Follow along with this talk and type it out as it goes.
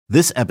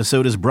This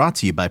episode is brought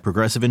to you by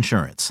Progressive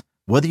Insurance.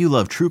 Whether you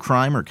love true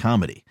crime or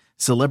comedy,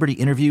 celebrity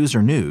interviews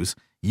or news,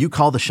 you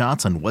call the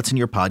shots on what's in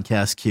your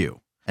podcast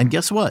queue. And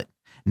guess what?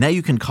 Now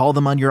you can call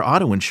them on your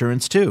auto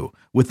insurance too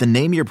with the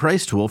Name Your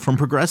Price tool from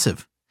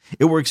Progressive.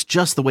 It works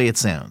just the way it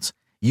sounds.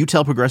 You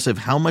tell Progressive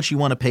how much you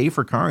want to pay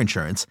for car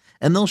insurance,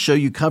 and they'll show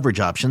you coverage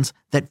options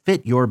that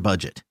fit your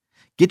budget.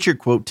 Get your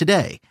quote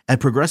today at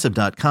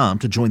Progressive.com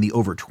to join the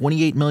over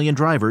 28 million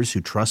drivers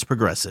who trust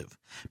Progressive.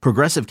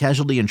 Progressive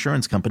Casualty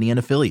Insurance Company and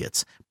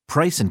Affiliates.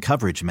 Price and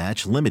coverage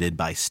match limited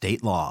by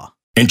state law.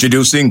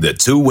 Introducing the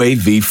Two-Way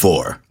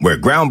V4, where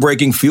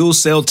groundbreaking fuel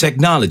cell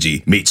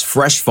technology meets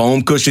fresh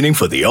foam cushioning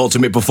for the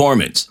ultimate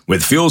performance.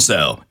 With Fuel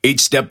Cell, each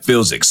step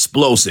feels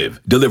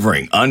explosive,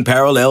 delivering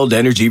unparalleled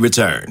energy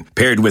return.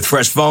 Paired with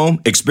fresh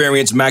foam,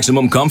 experience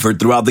maximum comfort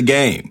throughout the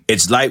game.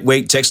 Its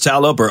lightweight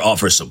textile upper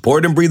offers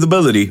support and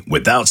breathability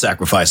without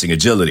sacrificing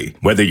agility.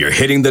 Whether you're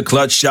hitting the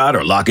clutch shot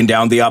or locking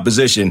down the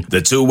opposition,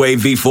 the Two-Way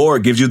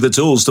V4 gives you the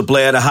tools to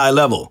play at a high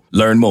level.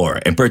 Learn more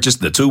and purchase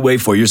the Two-Way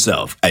for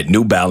yourself at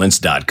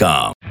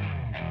NewBalance.com.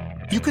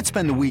 You could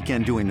spend the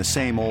weekend doing the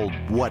same old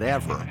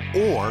whatever,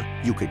 or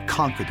you could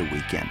conquer the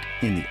weekend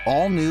in the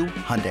all-new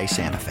Hyundai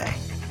Santa Fe.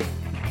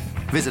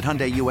 Visit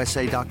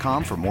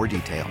HyundaiUSA.com for more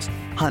details.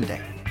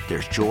 Hyundai,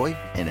 there's joy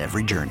in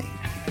every journey.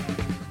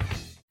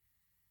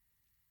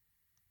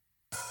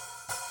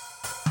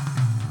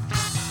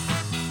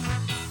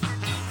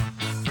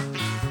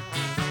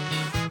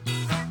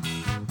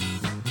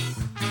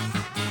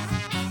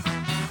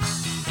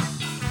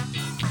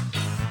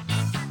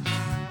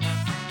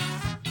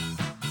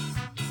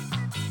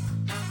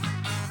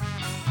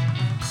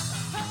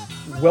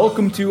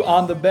 Welcome to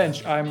On the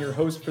Bench. I'm your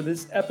host for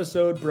this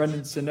episode,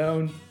 Brendan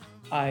Sonnone.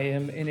 I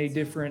am in a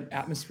different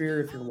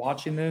atmosphere if you're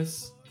watching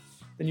this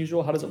than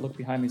usual. How does it look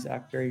behind me,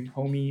 Zach? Very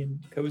homey and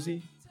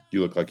cozy? You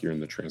look like you're in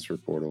the transfer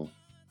portal.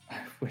 I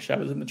wish I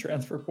was in the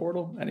transfer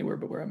portal anywhere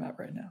but where I'm at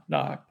right now. No,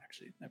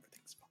 actually,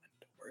 everything's fine.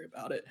 Don't worry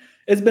about it.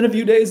 It's been a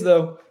few days,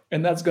 though,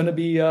 and that's going to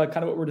be kind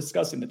of what we're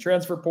discussing. The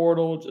transfer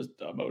portal, just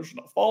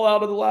emotional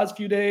fallout of the last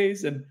few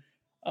days, and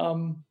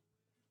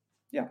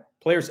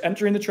players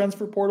entering the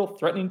transfer portal,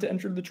 threatening to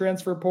enter the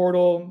transfer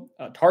portal,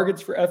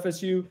 targets for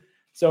FSU.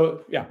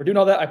 So we're doing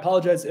all that. I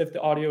apologize if the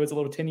audio is a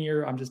little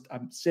tinnier. I'm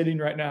sitting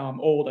right now.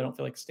 I'm old. I don't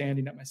feel like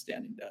standing at my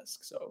standing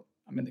desk. So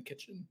I'm in the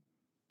kitchen.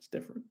 It's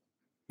different.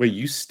 Wait,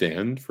 you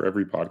stand for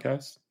every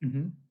podcast?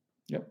 Mm-hmm.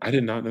 Yep. I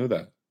did not know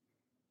that.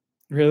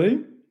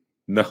 Really?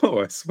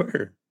 No, I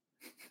swear.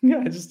 Yeah,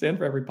 I just stand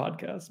for every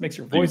podcast. Makes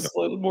your voice a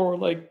little more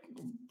like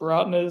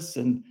broadness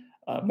and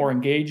more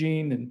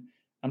engaging, and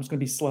I'm just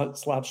going to be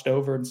slouched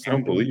over. And I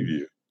don't believe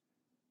you.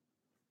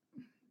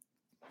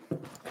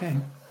 Okay.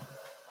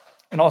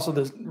 And also,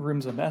 the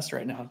room's a mess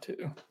right now,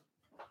 too.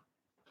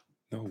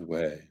 No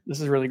way.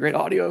 This is really great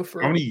audio.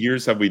 How many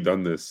years have we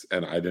done this,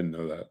 and I didn't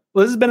know that?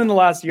 Well, this has been in the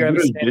last year. I've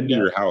been to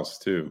your house,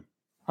 too.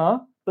 Huh?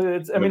 But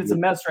it's a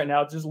mess right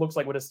now. It just looks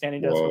like what a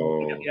standing desk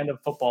would be at the end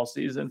of football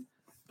season.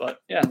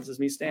 But, this is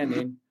me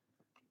standing.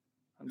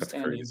 That's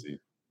standing. crazy.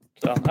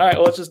 So, all right,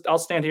 well, I'll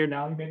stand here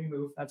now. You made me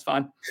move. That's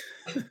fine.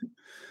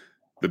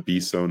 The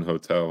B-Zone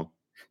Hotel.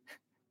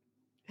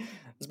 It's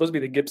supposed to be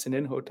the Gibson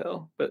Inn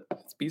Hotel, but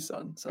it's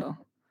B-Zone, so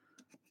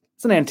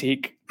it's an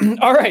antique.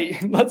 All right,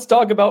 let's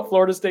talk about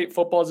Florida State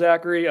football,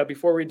 Zachary.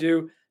 Before we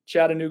do,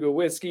 Chattanooga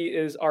Whiskey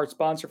is our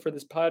sponsor for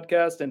this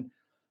podcast, and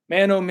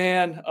man, oh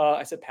man,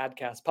 I said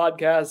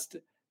podcast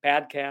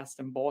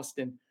in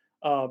Boston.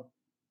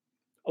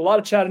 A lot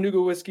of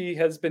Chattanooga whiskey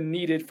has been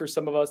needed for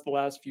some of us the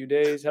last few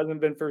days.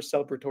 Hasn't been for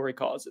celebratory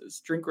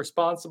causes. Drink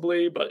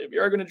responsibly, but if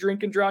you are going to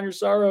drink and drown your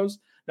sorrows,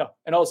 no.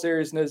 In all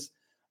seriousness,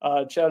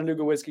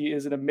 Chattanooga whiskey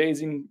is an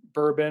amazing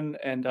bourbon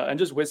and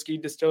just whiskey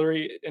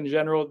distillery in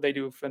general. They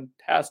do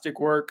fantastic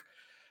work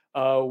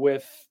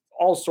with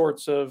all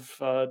sorts of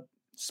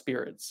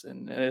spirits.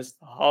 And it's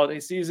the holiday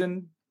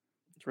season.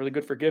 It's really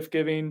good for gift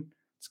giving.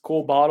 It's a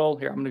cool bottle.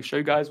 Here, I'm going to show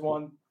you guys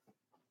one.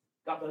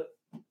 Got the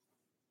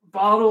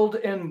bottled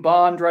in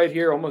bond right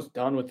here. Almost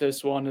done with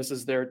this one. This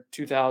is their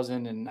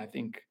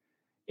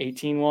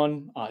 2018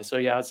 one.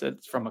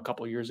 It's from a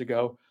couple years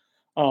ago.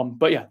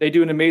 But they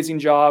do an amazing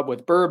job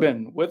with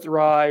bourbon, with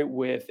rye,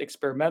 with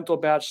experimental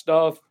batch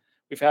stuff.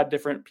 We've had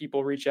different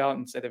people reach out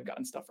and say they've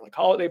gotten stuff for like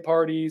holiday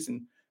parties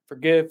and for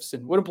gifts,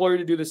 and would implore you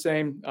to do the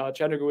same.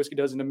 Chattanooga Whiskey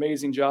does an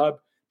amazing job.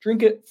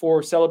 Drink it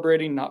for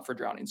celebrating, not for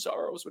drowning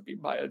sorrows would be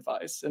my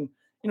advice. And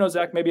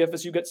Zach, maybe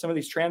FSU gets some of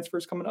these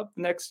transfers coming up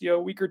the next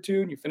week or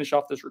two, and you finish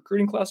off this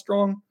recruiting class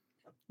strong,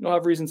 you'll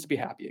have reasons to be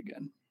happy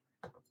again.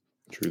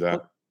 True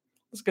that.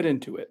 Let's get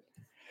into it.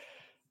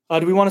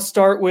 Do we want to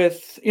start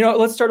with,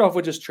 let's start off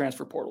with just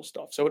transfer portal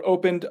stuff. So it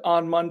opened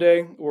on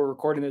Monday. We're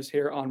recording this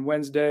here on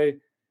Wednesday.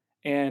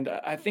 And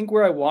I think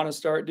where I want to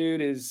start,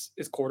 dude, is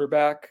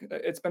quarterback.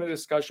 It's been a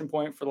discussion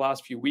point for the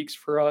last few weeks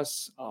for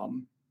us.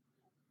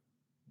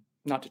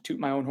 Not to toot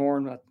my own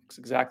horn, that's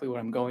exactly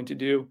what I'm going to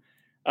do.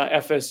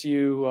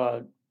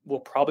 FSU will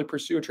probably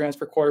pursue a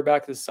transfer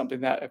quarterback. This is something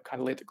that I've kind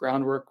of laid the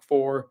groundwork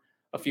for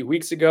a few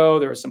weeks ago.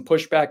 There was some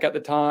pushback at the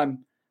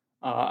time.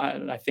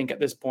 I think at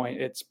this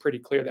point, it's pretty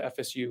clear that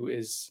FSU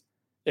is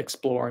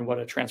exploring what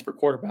a transfer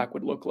quarterback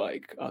would look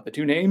like. The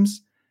two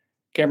names,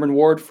 Cameron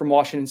Ward from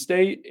Washington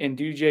State and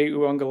DJ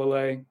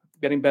Uiagalelei,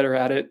 getting better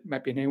at it.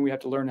 Might be a name we have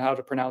to learn how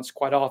to pronounce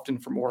quite often,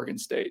 from Oregon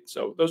State.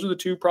 So those are the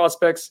two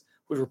prospects.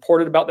 We've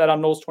reported about that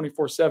on Noles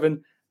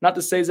 24/7. Not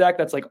to say, Zach,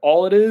 that's like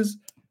all it is,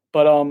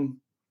 but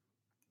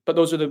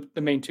those are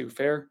the main two.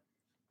 Fair?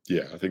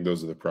 Yeah, I think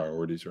those are the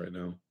priorities right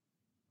now.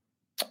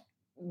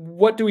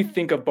 What do we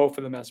think of both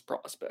of them as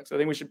prospects? I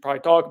think we should probably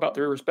talk about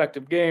their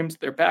respective games,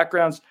 their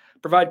backgrounds,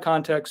 provide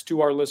context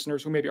to our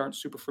listeners who maybe aren't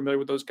super familiar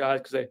with those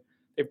guys because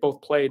they've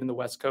both played in the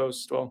West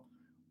Coast. Well,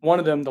 one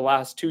of them the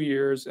last 2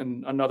 years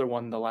and another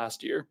one the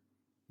last year.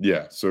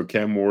 Yeah, so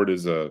Cam Ward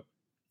is a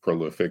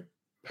prolific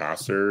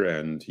passer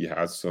and he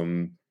has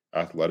some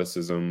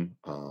athleticism.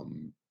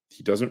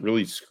 He doesn't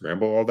really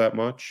scramble all that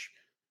much,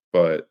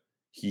 but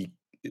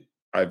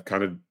I've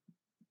kind of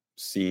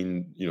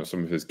seen,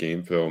 some of his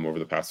game film over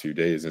the past few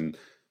days, and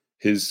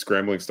his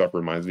scrambling stuff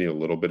reminds me a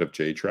little bit of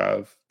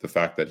J-Trav. The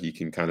fact that he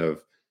can kind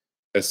of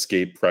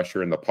escape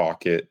pressure in the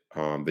pocket.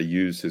 They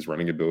use his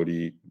running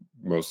ability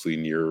mostly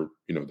near,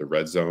 the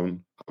red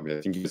zone. I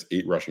think he has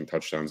 8 rushing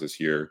touchdowns this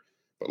year,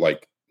 but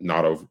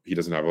he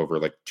doesn't have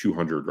over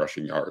 200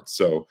 rushing yards.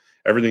 So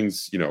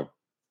everything's,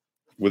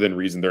 within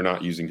reason. They're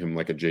not using him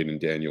like a Jaden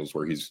Daniels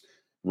where he's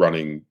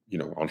running,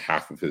 on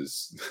half of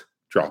his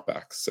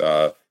dropbacks.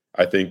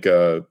 I think,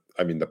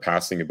 the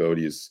passing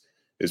ability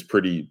is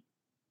pretty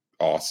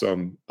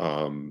awesome.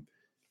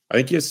 I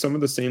think he has some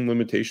of the same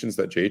limitations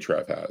that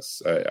J-Trav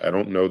has. I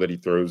don't know that he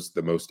throws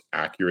the most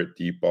accurate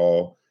deep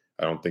ball.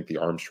 I don't think the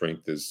arm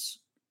strength is,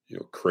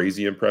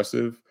 crazy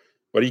impressive,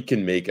 but he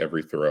can make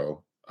every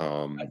throw.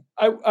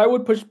 I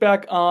would push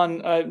back on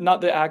not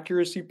the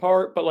accuracy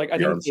part, but I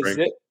think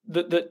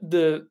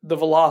the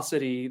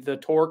velocity, the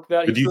torque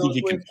that. But do you think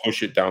he can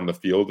push it down the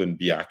field and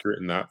be accurate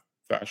in that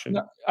fashion?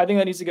 No, I think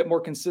that needs to get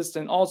more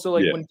consistent. Also,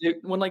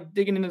 when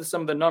digging into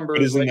some of the numbers,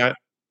 but isn't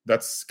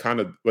that's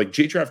kind of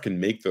J-Trav can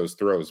make those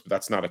throws, but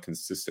that's not a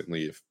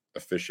consistently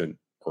efficient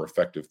or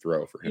effective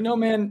throw for him.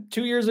 Man,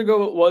 2 years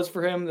ago it was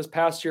for him. This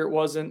past year it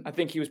wasn't. I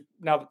think he was,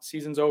 now that the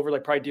season's over,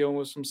 probably dealing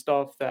with some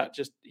stuff that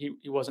just he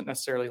wasn't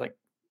necessarily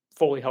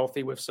fully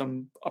healthy with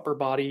some upper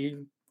body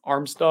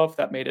arm stuff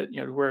that made it,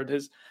 where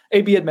his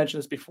AB had mentioned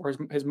this before,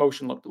 his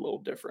motion looked a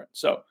little different.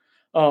 So,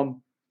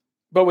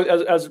 but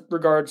as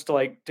regards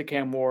to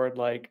Cam Ward,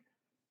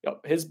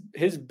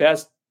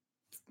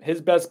 his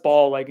best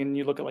ball, and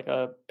you look at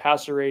a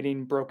passer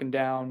rating broken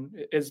down,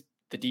 is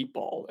the deep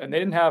ball. And they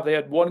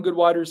had one good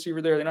wide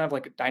receiver there. They don't have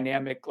a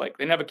dynamic, they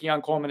didn't have a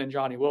Keon Coleman and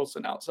Johnny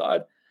Wilson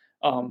outside.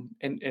 And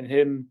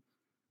him,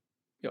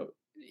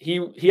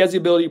 he has the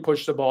ability to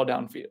push the ball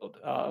downfield.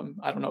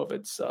 I don't know if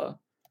it's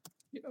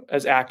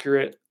as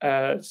accurate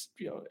as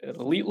at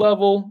elite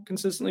level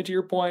consistently, to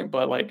your point,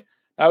 but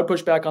I would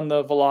push back on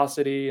the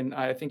velocity, and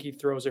I think he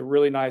throws a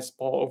really nice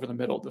ball over the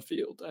middle of the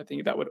field. I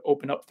think that would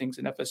open up things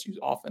in FSU's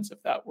offense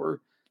if that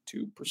were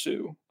to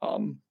pursue,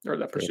 or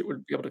that pursuit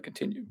would be able to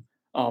continue.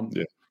 On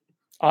him,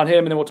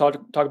 and then we'll talk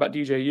about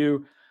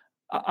DJU.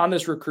 On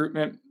this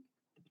recruitment,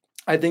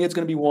 I think it's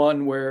going to be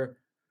one where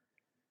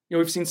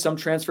we've seen some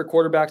transfer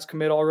quarterbacks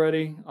commit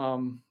already.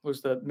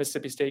 Was the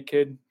Mississippi State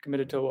kid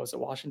committed to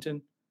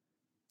Washington?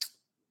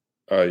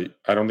 I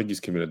don't think he's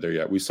committed there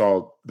yet. We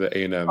saw the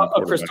A&M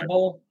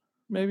Cristobal,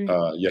 maybe.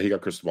 He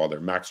got Cristobal there.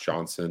 Max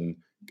Johnson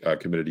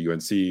committed to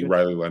UNC.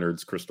 Riley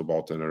Leonard's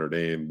Cristobal to Notre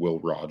Dame. Will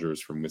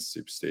Rogers from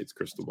Mississippi State's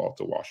Cristobal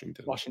to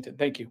Washington.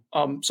 Thank you.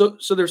 So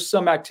there's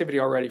some activity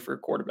already for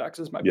quarterbacks,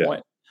 is my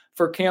point.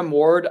 For Cam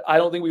Ward, I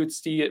don't think we would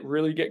see it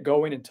really get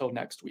going until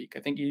next week. I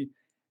think he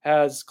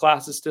has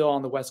classes still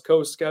on the West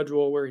Coast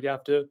schedule where he'd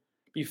have to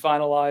be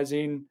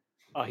finalizing.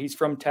 He's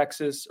from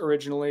Texas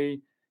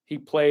originally. He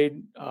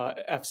played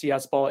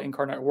FCS ball at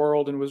Incarnate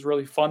World and was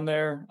really fun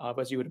there.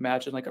 As you would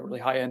imagine, a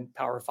really high-end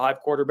Power 5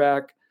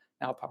 quarterback,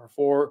 now Power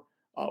 4,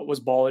 was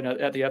balling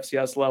at the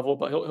FCS level,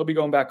 but he'll be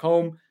going back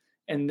home.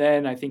 And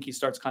then I think he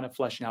starts kind of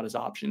fleshing out his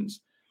options.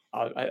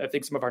 I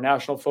think some of our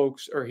national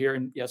folks are here,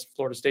 and yes,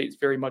 Florida State is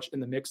very much in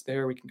the mix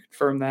there. We can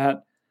confirm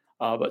that.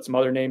 But some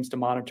other names to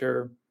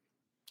monitor.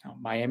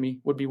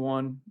 Miami would be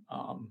one.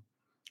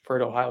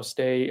 For Ohio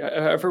State.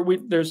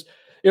 There's,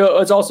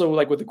 it's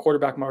also with the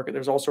quarterback market,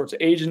 there's all sorts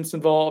of agents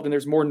involved, and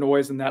there's more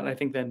noise in that, and I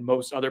think, than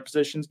most other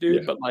positions do.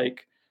 Yeah. But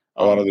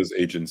a lot of those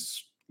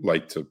agents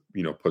like to,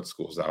 put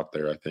schools out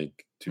there, I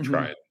think, to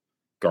try and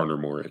garner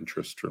more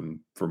interest from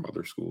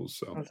other schools.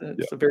 So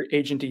it's a very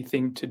agenty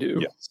thing to do.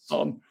 Yes.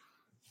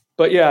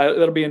 But yeah,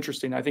 that'll be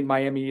interesting. I think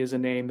Miami is a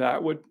name that I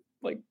would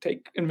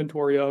take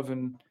inventory of,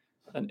 and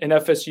an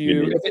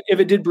FSU. If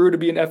it did brew to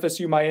be an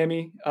FSU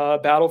Miami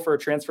battle for a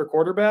transfer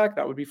quarterback,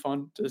 that would be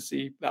fun to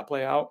see that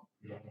play out.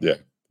 Yeah,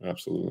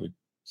 absolutely.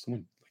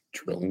 Someone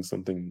drilling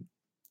something.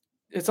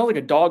 It sounds like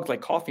a dog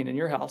coughing in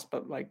your house,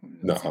 but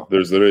no,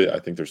 there's literally, I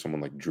think there's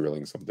someone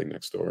drilling something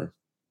next door.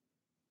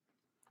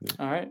 Yeah.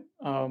 All right.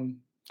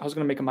 I was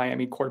going to make a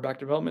Miami quarterback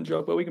development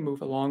joke, but we can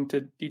move along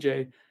to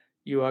DJ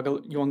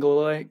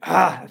Uiagalelei.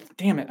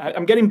 Damn it.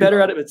 I'm getting better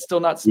at it, but it's still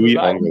not smooth.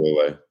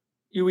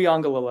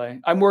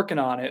 Uiagalelei. I'm working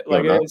on it. No,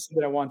 Like not it's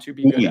something I want to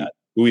be good at.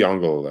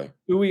 Uiagalelei.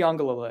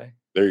 Uiagalelei.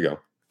 There you go.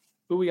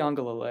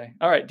 Uiagalelei.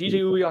 All right,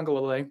 DJ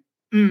Uiagalelei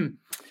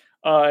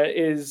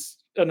is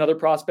another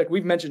prospect.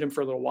 We've mentioned him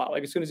for a little while.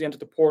 Like as soon as he entered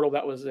the portal,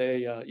 that was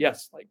a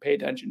yes. Like pay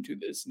attention to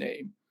this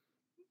name.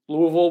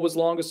 Louisville was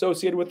long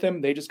associated with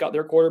him. They just got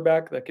their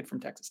quarterback, that kid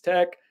from Texas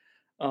Tech.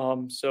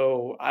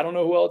 So I don't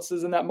know who else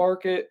is in that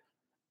market.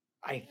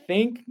 I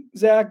think,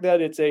 Zach,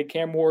 that it's a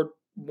Cam Ward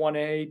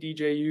 1A,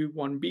 DJU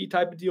 1B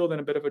type of deal, then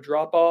a bit of a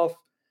drop off.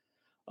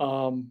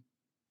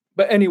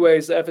 But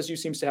anyways, the FSU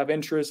seems to have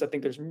interest. I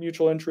think there's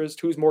mutual interest.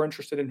 Who's more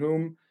interested in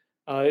whom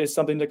is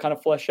something to kind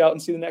of flesh out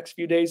and see the next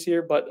few days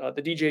here. But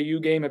the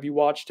DJU game, have you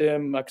watched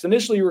him? Because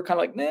initially you were kind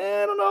of like,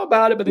 I don't know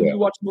about it. But then you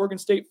watched Morgan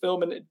State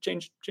film and it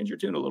changed your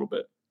tune a little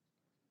bit.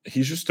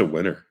 He's just a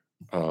winner.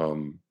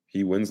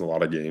 He wins a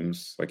lot of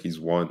games. Like he's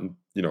won,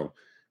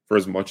 for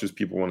as much as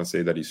people want to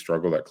say that he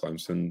struggled at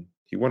Clemson,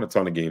 he won a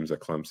ton of games at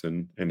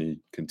Clemson, and he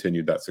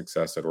continued that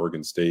success at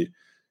Oregon State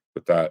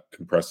with that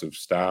impressive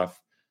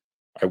staff.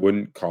 I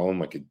wouldn't call him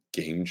like a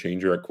game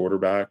changer at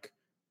quarterback,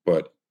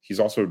 but he's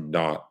also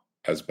not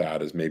as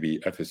bad as maybe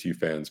FSU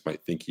fans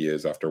might think he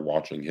is after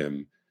watching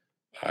him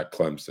at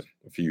Clemson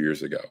a few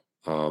years ago.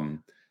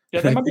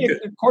 That might be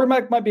a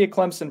quarterback might be a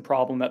Clemson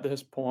problem at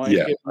this point.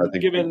 Yeah,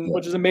 given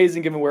which is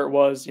amazing given where it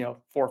was, 4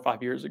 or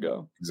 5 years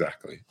ago.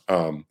 Exactly.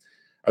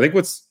 I think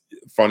what's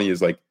funny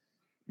is like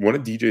one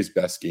of DJ's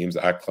best games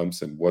at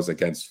Clemson was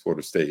against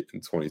Florida State in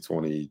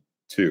 2022.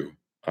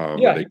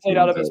 He played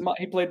out of his mind.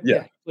 He played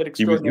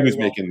extraordinarily he was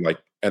making like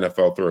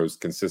NFL throws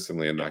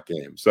consistently in that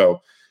game.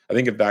 So I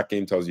think if that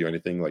game tells you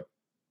anything, like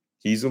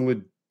he's a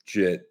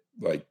legit,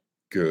 like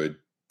good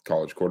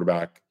college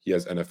quarterback. He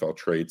has NFL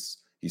traits.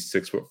 He's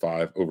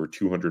 6'5", over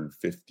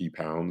 250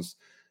 pounds.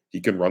 He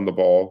can run the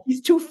ball.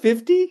 He's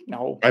 250?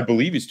 No. I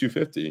believe he's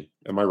 250.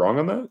 Am I wrong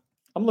on that?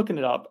 I'm looking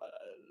it up.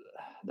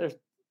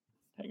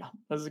 Hang on.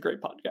 This is a great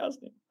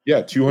podcast name.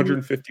 Yeah,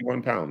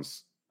 251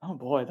 pounds. Oh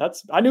boy,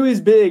 I knew he's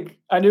big.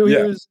 I knew he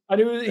was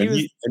and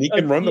he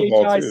can run the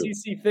ball too.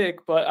 CC thick,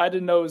 but I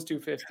didn't know it was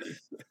 250.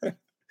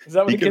 Is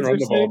that what he can run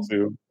the ball saying?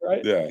 too?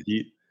 Right?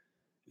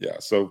 Yeah.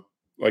 So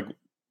like,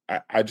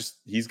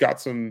 he's got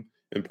some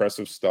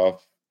impressive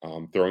stuff.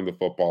 Throwing the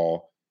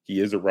football. He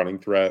is a running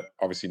threat.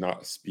 Obviously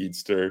not a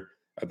speedster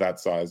at that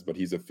size, but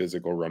he's a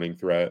physical running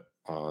threat.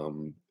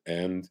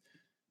 And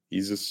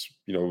he's just,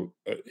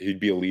 he'd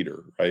be a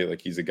leader, right?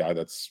 Like he's a guy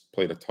that's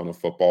played a ton of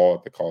football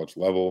at the college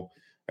level,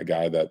 a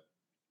guy that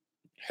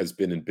has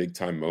been in big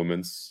time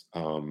moments,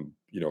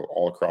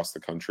 all across the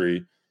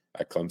country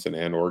at Clemson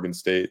and Oregon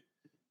State.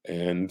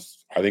 And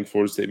I think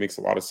Florida State makes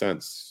a lot of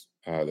sense.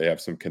 They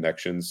have some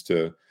connections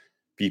to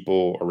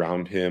people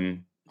around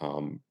him,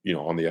 on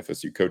the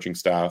FSU coaching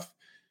staff,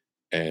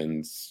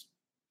 and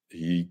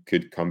he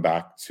could come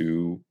back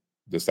to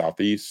the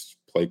Southeast,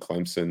 play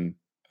Clemson,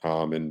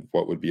 in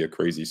what would be a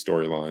crazy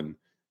storyline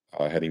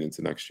heading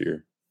into next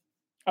year.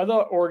 I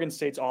thought Oregon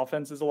State's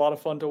offense is a lot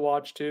of fun to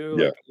watch too.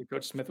 Yeah. Like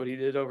Coach Smith, what he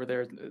did over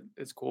there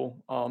is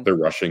cool. Their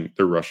rushing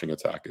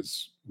attack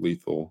is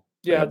lethal.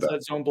 Yeah, it's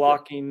that zone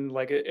blocking.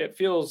 Like it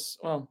feels,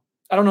 well,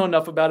 I don't know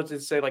enough about it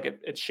to say like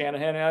it's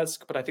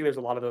Shanahan-esque, but I think there's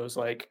a lot of those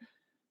like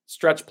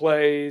stretch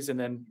plays and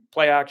then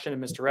play action and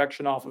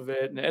misdirection off of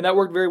it. And that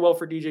worked very well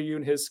for DJU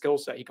and his skill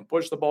set. He can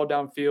push the ball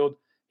downfield.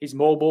 He's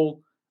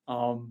mobile.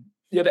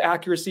 The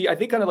accuracy, I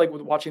think kind of like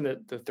with watching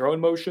the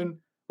throwing motion,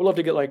 we'd love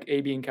to get like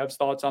AB and Kev's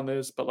thoughts on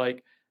this, but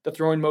like the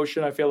throwing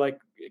motion, I feel like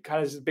it kind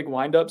of is a big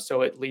windup.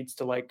 So it leads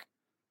to like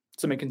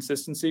some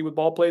inconsistency with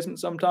ball placement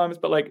sometimes,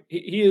 but like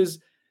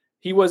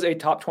he was a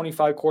top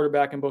 25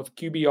 quarterback in both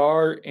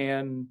QBR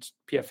and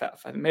PFF.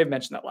 I may have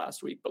mentioned that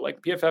last week, but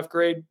like PFF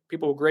grade,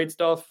 people who grade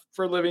stuff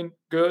for a living,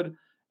 good.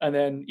 And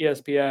then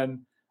ESPN,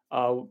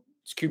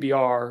 it's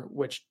QBR,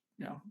 which,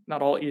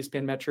 not all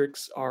ESPN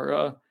metrics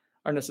are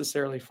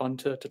necessarily fun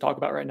to talk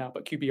about right now,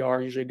 but QBR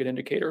is usually a good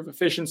indicator of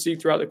efficiency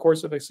throughout the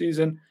course of a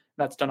season.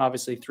 That's done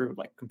obviously through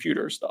like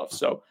computer stuff.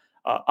 So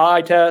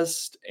eye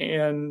test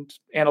and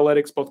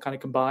analytics both kind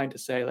of combined to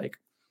say like,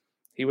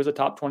 he was a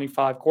top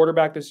 25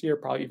 quarterback this year,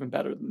 probably even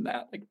better than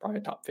that, like probably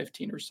a top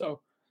 15 or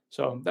so.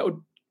 So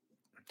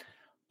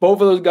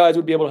both of those guys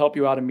would be able to help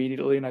you out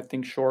immediately. And I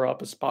think shore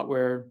up a spot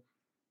where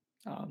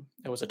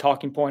it was a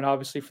talking point,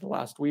 obviously, for the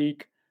last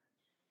week.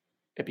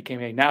 It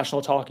became a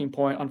national talking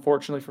point,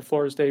 unfortunately, for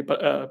Florida State,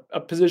 but a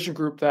position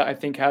group that I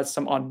think has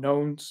some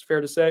unknowns,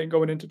 fair to say,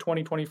 going into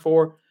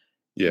 2024.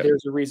 Yeah.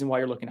 There's a reason why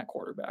you're looking at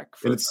quarterback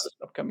for the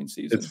upcoming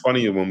season. It's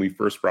funny, when we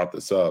first brought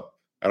this up,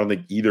 I don't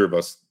think either of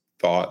us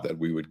thought that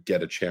we would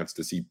get a chance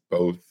to see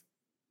both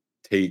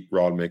Tate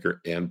Rodemaker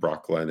and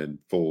Brock Glenn in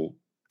full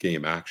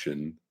game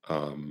action,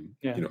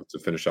 to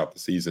finish out the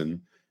season.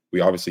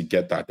 We obviously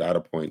get that data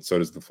point. So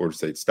does the Florida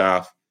State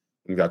staff.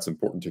 I think that's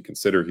important to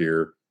consider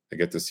here. I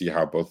get to see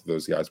how both of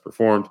those guys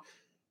performed.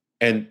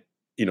 And,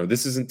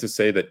 this isn't to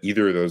say that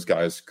either of those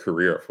guys'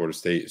 career at Florida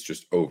State is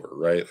just over,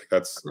 right? Like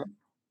that's,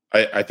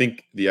 I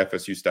think the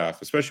FSU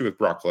staff, especially with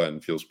Brock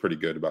Glenn, feels pretty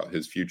good about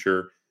his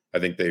future. I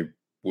think they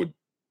would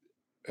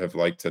have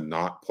liked to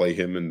not play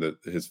him in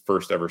his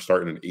first ever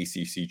start in an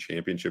ACC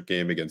championship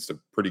game against a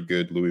pretty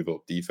good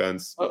Louisville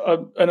defense.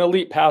 An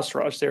elite pass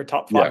rush. They're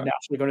top 5 Yeah.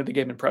 nationally going to the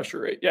game in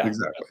pressure rate. Yeah,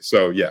 exactly.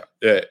 So yeah,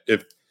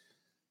 if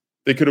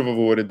they could have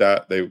avoided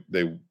that,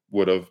 they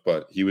would have.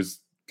 But he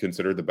was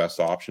considered the best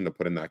option to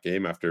put in that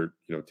game after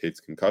Tate's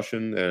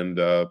concussion.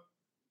 And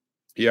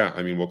yeah,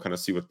 I mean, we'll kind of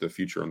see what the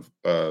future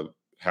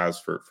has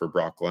for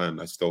Brock Glenn.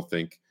 I still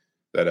think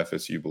that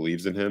FSU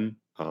believes in him.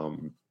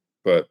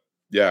 But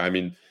yeah, I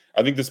mean,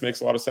 I think this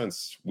makes a lot of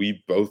sense.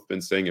 We've both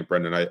been saying it,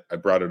 Brendan. I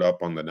brought it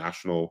up on the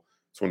national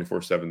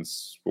 24/7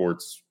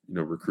 sports,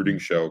 recruiting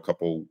show a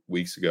couple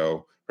weeks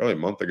ago, probably a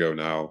month ago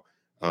now.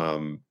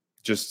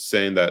 Just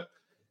saying that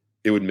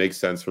it would make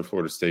sense for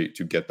Florida State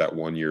to get that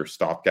 1-year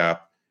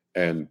stopgap.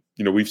 And,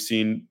 we've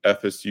seen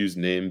FSU's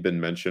name been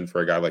mentioned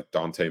for a guy like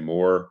Dante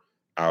Moore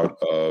out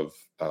of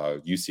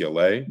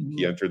UCLA. Mm-hmm.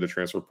 He entered the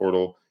transfer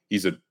portal.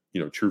 He's a,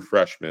 true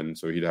freshman.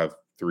 So he'd have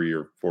 3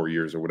 or 4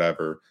 years or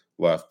whatever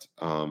left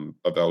of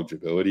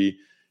eligibility.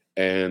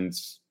 And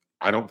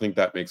I don't think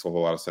that makes a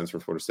whole lot of sense for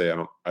Florida State.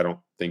 I don't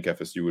think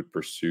FSU would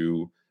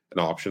pursue an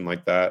option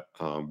like that.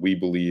 We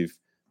believe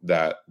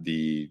that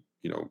the,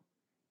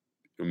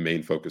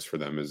 main focus for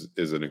them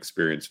is an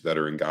experienced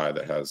veteran guy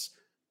that has,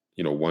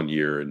 1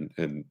 year and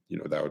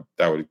that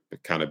would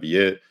kind of be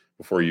it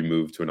before you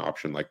move to an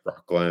option like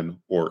Brock Glenn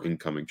or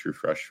incoming true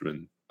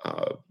freshman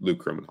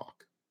Luke Krimenhoek.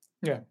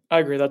 Yeah, I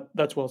agree.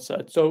 That's well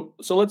said. So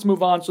let's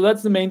move on. So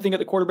that's the main thing at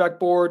the quarterback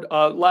board.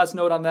 Last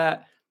note on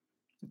that.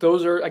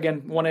 Those are,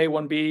 again, 1A,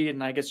 1B,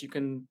 and I guess you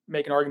can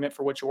make an argument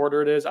for which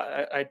order it is.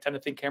 I tend to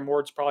think Cam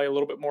Ward's probably a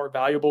little bit more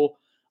valuable,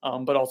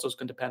 but also it's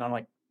going to depend on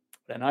like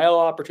what NIL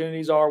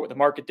opportunities are, what the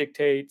market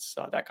dictates,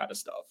 that kind of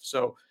stuff.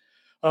 So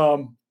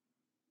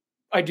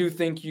I do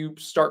think that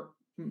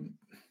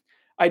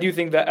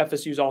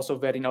FSU is also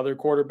vetting other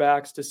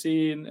quarterbacks to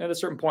see, and at a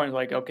certain point,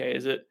 like, okay,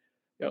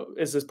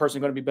 is this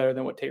person going to be better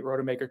than what Tate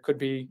Rodemaker could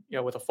be,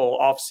 with a full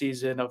off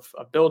season of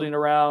building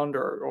around,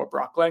 or what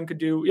Brock Glenn could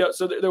do? Yeah.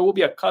 So there will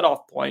be a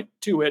cutoff point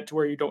to it to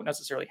where you don't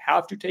necessarily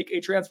have to take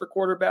a transfer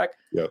quarterback.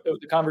 Yep.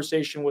 The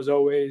conversation was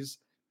always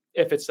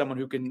if it's someone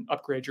who can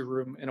upgrade your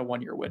room in a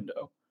 1-year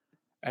window.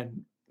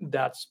 And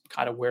that's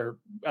kind of where,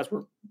 as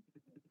we're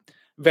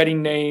vetting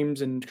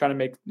names and trying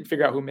to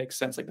figure out who makes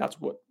sense, like that's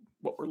what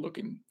we're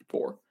looking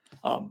for.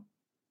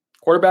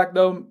 Quarterback,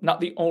 though, not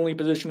the only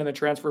position in the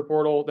transfer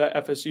portal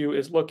that FSU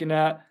is looking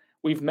at.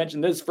 We've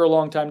mentioned this for a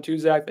long time too,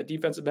 Zach. That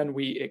defensive end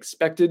we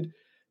expected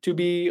to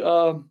be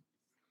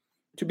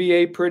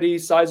a pretty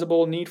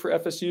sizable need for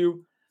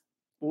FSU.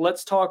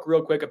 Let's talk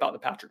real quick about the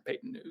Patrick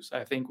Payton news.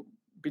 I think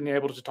being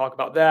able to talk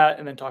about that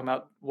and then talking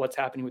about what's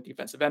happening with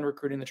defensive end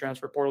recruiting in the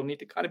transfer portal need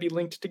to kind of be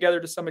linked together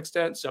to some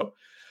extent. So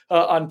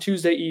on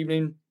Tuesday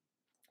evening,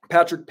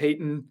 Patrick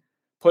Payton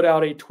put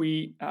out a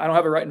tweet. I don't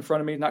have it right in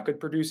front of me. Not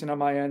good producing on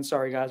my end.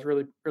 Sorry, guys.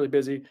 Really, really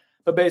busy.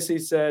 But basically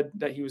said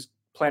that he was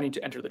planning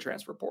to enter the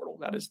transfer portal.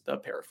 That is the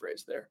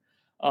paraphrase there.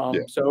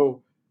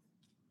 So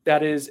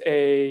that is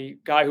a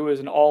guy who is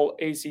an all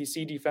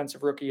ACC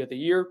defensive rookie of the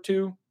year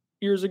 2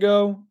 years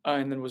ago,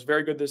 and then was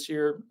very good this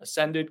year,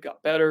 ascended,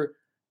 got better,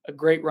 a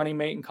great running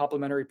mate and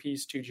complementary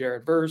piece to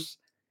Jared Verse,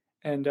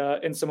 and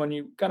someone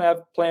you kind of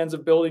have plans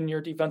of building your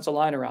defensive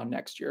line around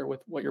next year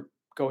with what you're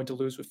going to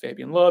lose with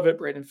Fabian Lovett,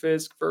 Braden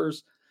Fisk,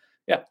 Verse.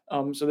 Yeah.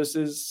 So this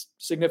is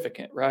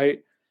significant, right?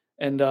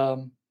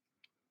 And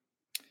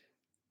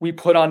we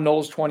put on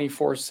Noles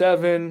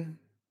 24/7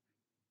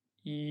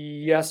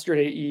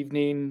 yesterday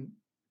evening.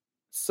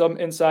 Some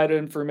inside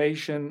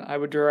information, I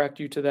would direct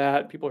you to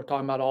that. People are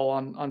talking about all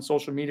on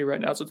social media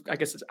right now. So I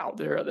guess it's out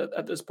there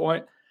at this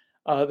point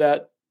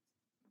that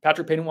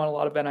Patrick Payton wanted a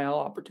lot of NIL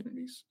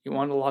opportunities. He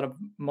wanted a lot of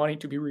money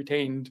to be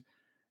retained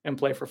and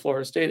play for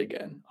Florida State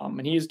again.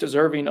 And he is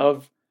deserving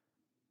of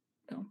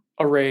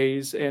a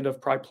raise and of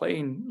probably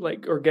playing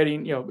or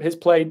getting, his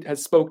play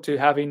has spoke to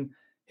having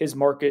his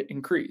market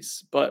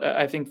increase. But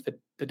I think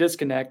the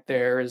disconnect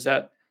there is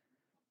that,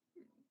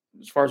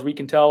 as far as we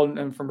can tell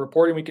and from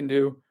reporting we can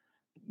do,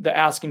 the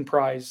asking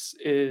price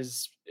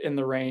is in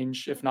the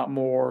range, if not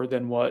more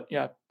than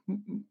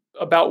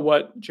about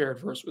what Jared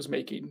Verse was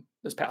making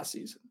this past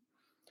season.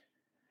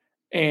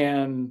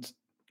 And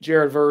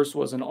Jared Verse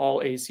was an all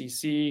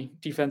ACC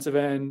defensive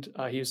end.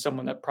 He was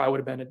someone that probably would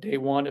have been a day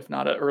 1, if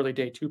not an early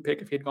day 2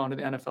 pick if he had gone to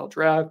the NFL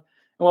draft.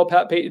 And while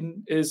Pat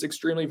Payton is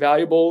extremely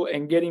valuable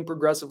and getting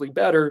progressively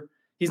better,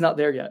 he's not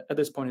there yet at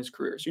this point in his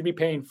career. So you'd be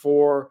paying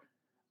for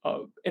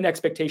an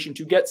expectation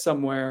to get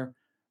somewhere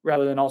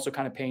rather than also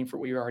kind of paying for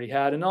what you already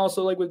had. And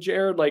also with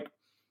Jared,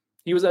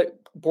 he was a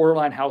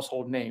borderline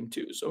household name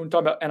too. So when we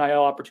talk about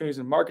NIL opportunities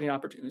and marketing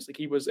opportunities,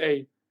 he was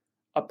a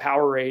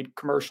Powerade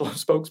commercial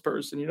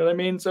spokesperson, you know what I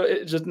mean? So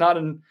it's just not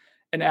an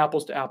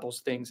apples to apples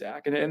thing,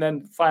 Zach. And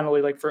then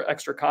finally, for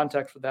extra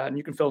context for that, and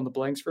you can fill in the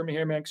blanks for me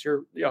here, Max,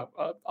 you're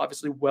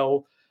obviously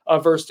well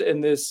versed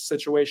in this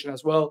situation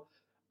as well.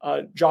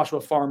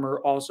 Joshua Farmer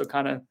also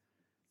kind of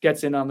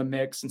gets in on the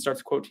mix and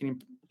starts quote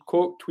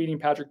tweeting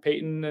Patrick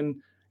Payton. And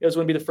it was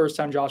going to be the first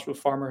time Joshua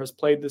Farmer has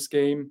played this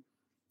game.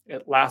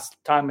 last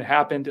time it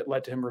happened, it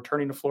led to him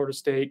returning to Florida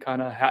State,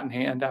 kind of hat in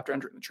hand after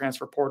entering the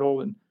transfer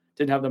portal, and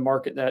didn't have the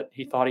market that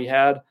he thought he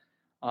had.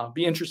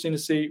 Be interesting to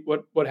see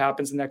what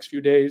happens the next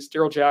few days.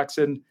 Darrell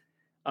Jackson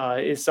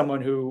is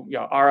someone who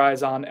our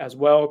eyes on as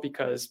well,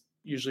 because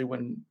usually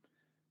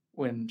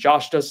when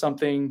Josh does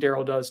something,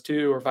 Darrell does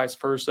too, or vice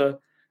versa.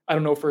 I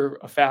don't know for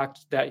a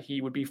fact that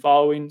he would be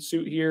following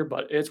suit here,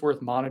 but it's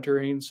worth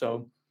monitoring.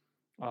 So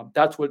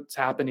that's what's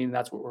happening.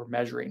 That's what we're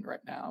measuring right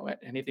now.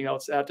 Anything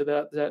else to add to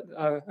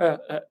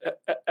that,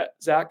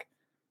 Zach?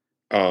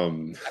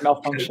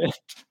 Malfunction.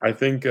 I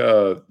think,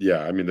 I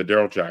mean, the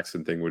Darrell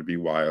Jackson thing would be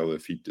wild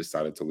if he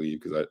decided to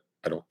leave, because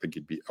I don't think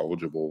he'd be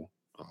eligible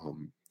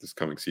this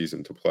coming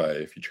season to play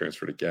if he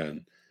transferred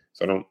again.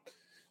 So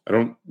I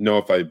don't know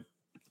if I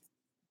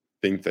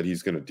think that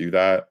he's going to do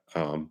that.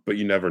 But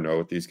you never know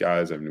with these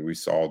guys. I mean, we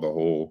saw the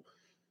whole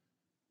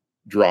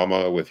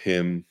drama with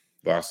him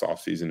last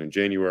offseason in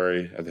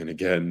January, and then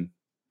again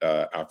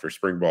after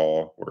spring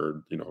ball,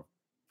 where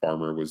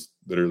Farmer was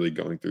literally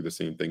going through the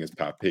same thing as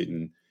Pat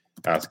Payton,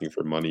 asking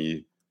for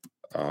money,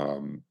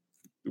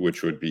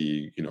 which would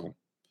be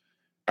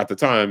at the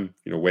time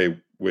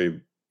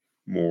way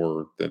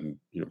more than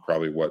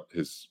probably what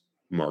his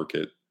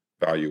market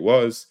value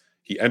was.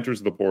 He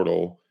enters the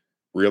portal,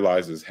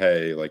 realizes,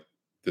 hey, like,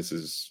 this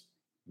is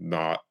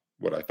not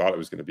what I thought it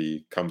was going to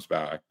be, comes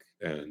back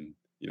and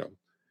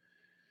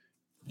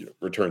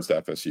returns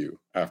to FSU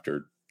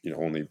after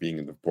only being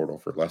in the portal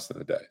for less than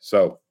a day.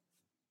 So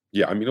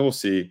yeah, I mean, we'll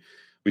see.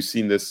 We've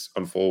seen this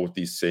unfold with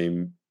these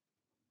same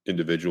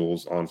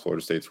individuals on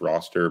Florida State's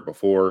roster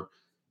before.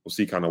 We'll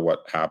see kind of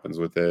what happens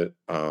with it.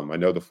 I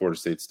know the Florida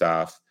State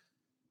staff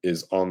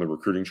is on the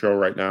recruiting trail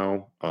right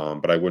now,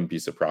 but I wouldn't be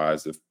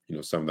surprised if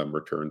some of them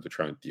return to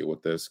try and deal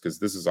with this, because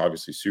this is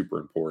obviously super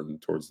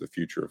important towards the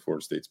future of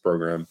Florida State's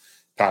program.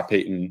 Pat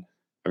Payton,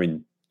 I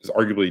mean, is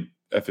arguably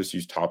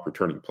FSU's top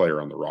returning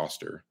player on the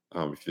roster.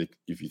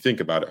 If you think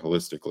about it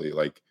holistically,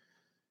 like,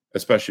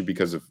 especially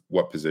because of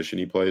what position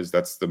he plays,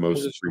 that's the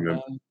most premium.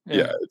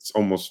 Yeah, it's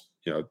almost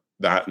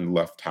that and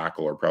left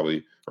tackle or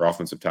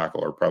offensive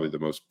tackle are probably the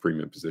most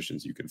premium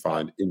positions you can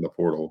find in the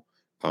portal.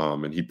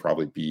 And he'd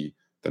probably be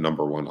the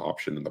number one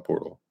option in the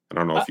portal. And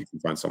I don't know if you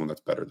can find someone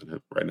that's better than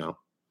him right now.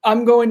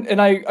 I'm going,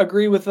 and I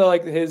agree with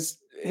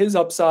his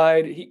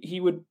upside. He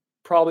would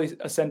probably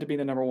ascend to be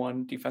the number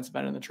one defensive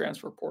end in the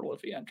transfer portal if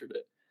he entered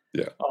it.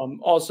 Yeah.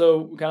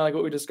 Also, kind of like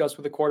what we discussed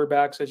with the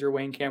quarterbacks, as your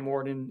Wayne Cam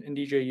Ward and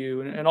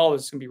DJU, and all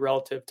this can be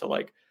relative to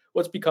like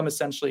what's become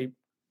essentially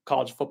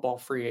college football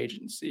free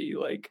agency.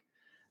 Like,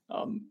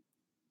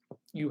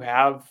 you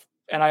have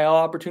NIL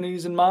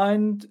opportunities in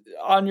mind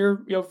on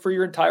your, for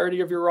your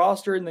entirety of your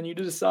roster, and then you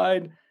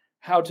decide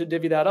how to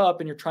divvy that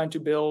up, and you're trying to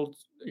build.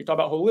 You talk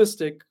about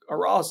holistic a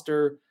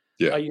roster.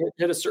 Yeah, you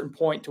hit a certain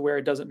point to where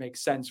it doesn't make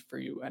sense for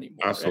you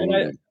anymore.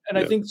 Absolutely. And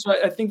I think so.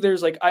 I think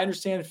there's like, I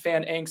understand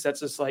fan angst.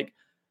 That's just like,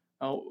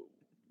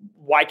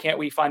 why can't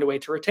we find a way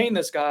to retain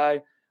this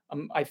guy?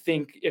 I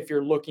think if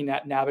you're looking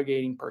at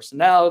navigating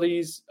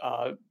personalities,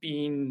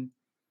 being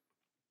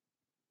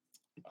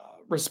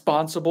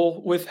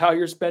responsible with how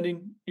you're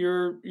spending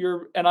your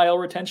NIL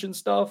retention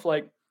stuff,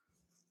 like,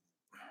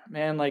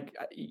 man, like,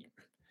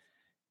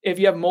 if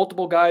you have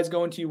multiple guys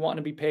going to you wanting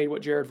to be paid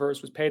what Jared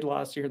Verse was paid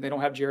last year, and they don't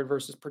have Jared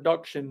Verse's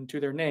production to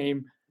their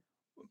name,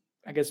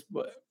 I guess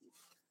what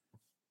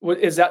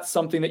is that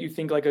something that you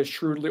think like a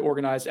shrewdly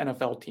organized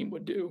NFL team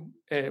would do?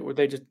 Would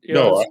they just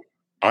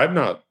I'm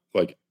not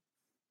like,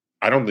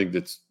 I don't think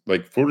that's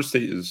like, Florida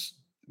State is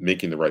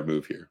making the right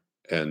move here,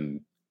 and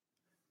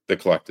the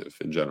collective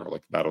in general,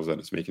 like Battle's End,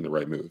 is making the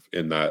right move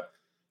in that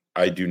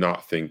I do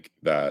not think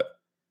that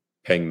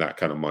paying that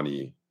kind of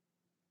money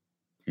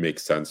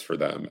makes sense for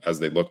them as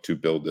they look to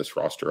build this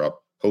roster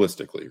up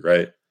holistically,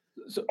 right?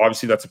 So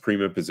obviously that's a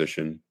premium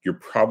position. You're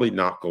probably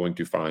not going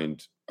to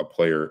find a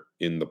player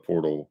in the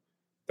portal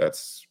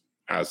that's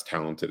as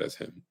talented as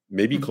him.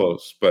 Maybe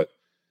close, but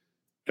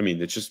I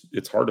mean,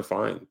 it's hard to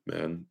find,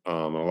 man. A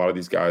lot of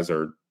these guys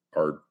are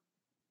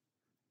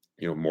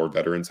more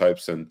veteran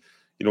types, and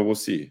we'll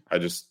see.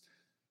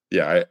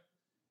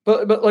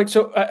 But like,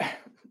 so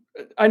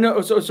I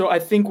know. So I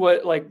think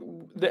what like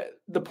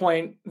the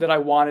point that I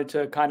wanted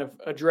to kind of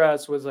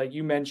address was, like,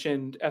 you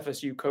mentioned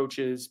FSU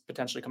coaches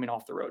potentially coming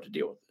off the road to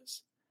deal with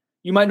this.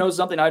 You might know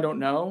something I don't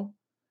know.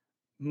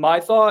 My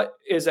thought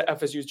is that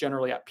FSU is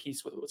generally at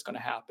peace with what's going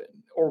to happen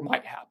or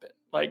might happen.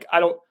 Like,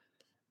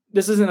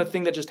 this isn't a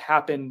thing that just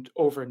happened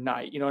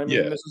overnight. You know what I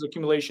mean? Yeah. This is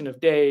accumulation of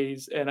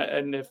days.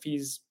 And if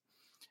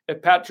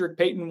Patrick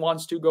Payton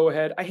wants to go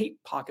ahead, I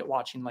hate pocket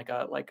watching like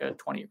a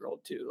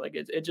 20-year-old too. Like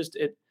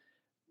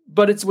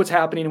but it's what's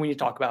happening when you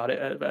talk about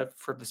it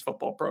for this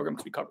football program,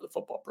 because we cover the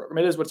football program.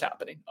 It is what's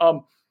happening.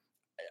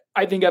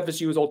 I think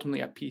FSU is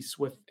ultimately at peace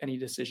with any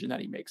decision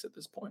that he makes at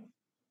this point.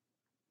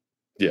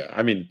 Yeah,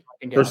 I mean,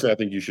 personally, I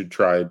think you should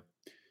try,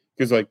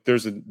 because like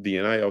there's the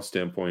NIL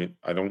standpoint.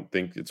 I don't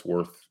think it's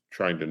worth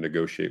trying to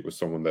negotiate with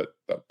someone that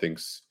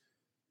thinks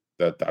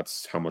that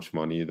that's how much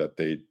money that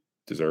they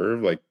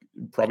deserve. Like,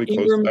 probably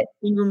close to that.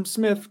 Ingram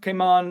Smith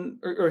came on,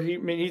 or he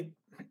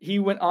he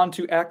went on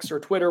to X or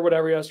Twitter,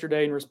 whatever,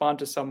 yesterday and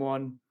responded to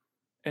someone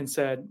and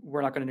said,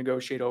 we're not going to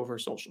negotiate over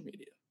social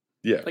media.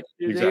 Yeah, Like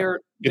exactly.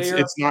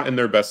 It's not in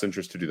their best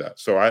interest to do that.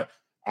 So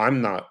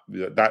I'm not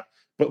that,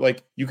 but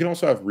like you can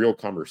also have real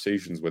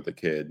conversations with the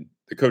kid,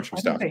 the coaching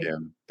staff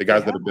can, the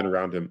guys that have been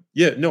around him.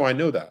 Yeah, no, I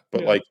know that.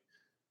 But like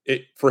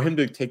for him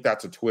to take that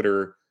to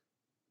Twitter,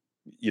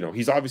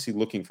 he's obviously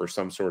looking for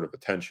some sort of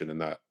attention in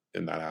that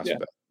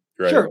aspect.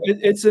 Yeah. Right?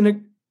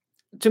 Sure.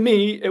 To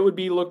me, it would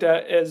be looked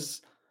at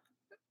as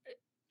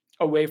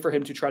a way for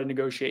him to try to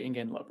negotiate and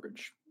gain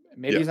leverage.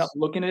 Maybe he's not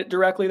looking at it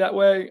directly that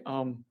way.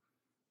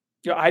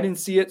 I didn't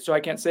see it, so I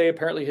can't say.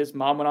 Apparently his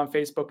mom went on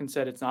Facebook and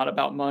said it's not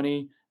about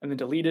money and then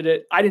deleted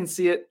it. I didn't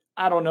see it.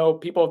 I don't know.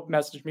 People have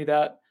messaged me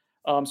that.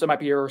 So it might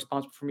be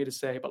irresponsible for me to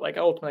say, but like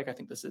ultimately I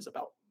think this is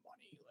about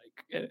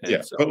money.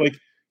 But like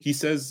he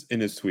says in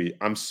his tweet,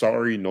 I'm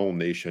sorry, Noel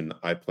Nation,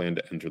 I plan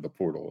to enter the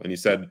portal. And he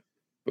said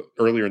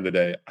earlier in the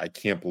day, I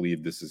can't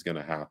believe this is going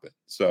to happen.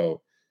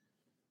 So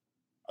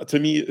to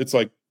me, it's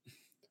like,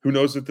 who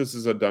knows if this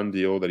is a done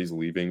deal that he's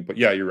leaving? But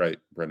yeah, you're right,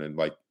 Brendan.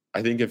 Like,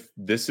 I think if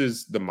this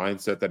is the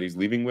mindset that he's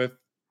leaving with,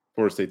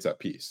 Florida State's at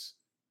peace.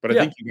 But I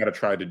think you got to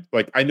try to,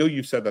 like, I know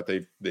you said that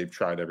they've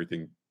tried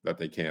everything that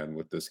they can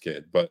with this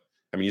kid, but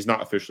I mean, he's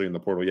not officially in the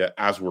portal yet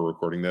as we're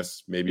recording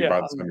this. Maybe by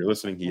the time you're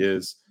listening, he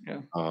is. Yeah.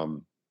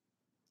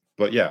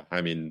 But yeah, I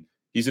mean,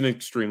 he's an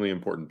extremely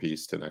important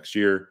piece to next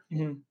year.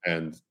 Mm-hmm.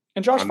 And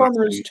Josh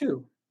Farmer is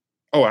too.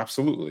 Oh,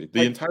 absolutely.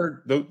 The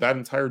that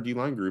entire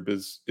D-line group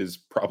is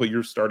probably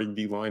your starting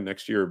D-line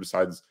next year,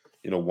 besides,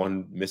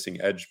 one missing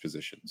edge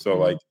position. So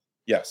like,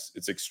 yes,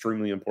 it's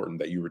extremely important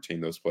that you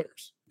retain those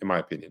players, in my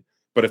opinion.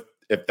 But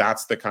if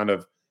that's the kind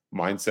of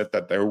mindset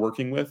that they're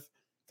working with,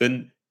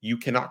 then you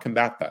cannot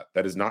combat that.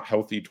 That is not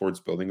healthy towards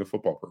building a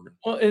football program.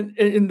 Well,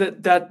 and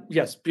that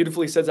yes,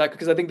 beautifully said, Zach,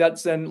 because I think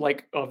that's then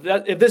like,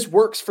 that if this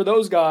works for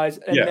those guys,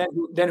 and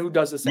then who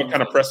does the same? What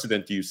kind of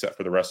precedent do you set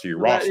for the rest of your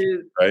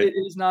roster? Right? It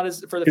is not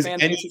as for the fan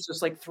base. It's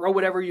just like throw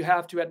whatever you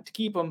have to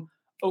keep them.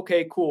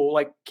 Okay, cool.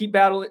 Like keep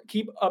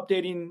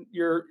updating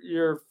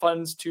your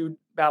funds to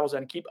Battle's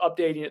End. Keep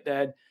updating it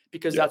then,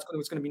 because that's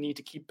what's going to be needed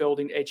to keep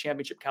building a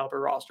championship caliber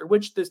roster,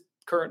 which this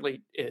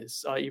currently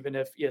is. Even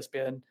if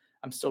ESPN,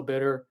 I'm still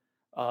bitter.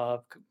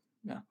 No,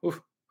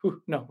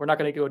 we're not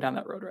going to go down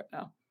that road right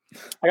now.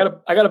 I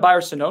got a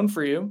buyer Sonone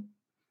for you.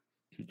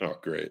 Oh,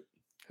 great.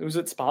 Who's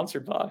it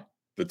sponsored by?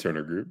 The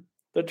Turner Group.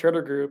 The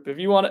Turner Group. If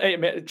you want to, hey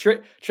man,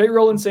 Trey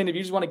Rowland saying if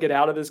you just want to get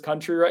out of this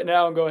country right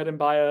now and go ahead and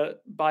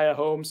buy a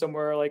home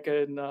somewhere like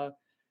in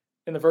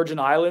the Virgin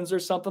Islands or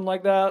something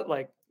like that,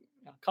 like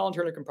Colin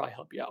Turner can probably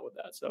help you out with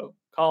that. So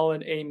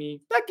Colin,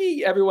 Amy,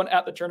 Becky, everyone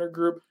at the Turner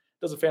Group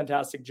does a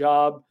fantastic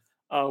job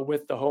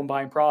with the home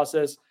buying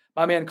process.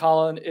 My man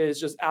Colin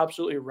is just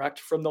absolutely wrecked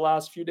from the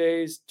last few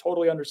days.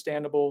 Totally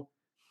understandable.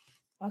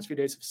 Last few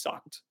days have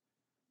sucked.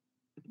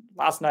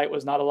 Last night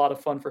was not a lot of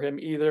fun for him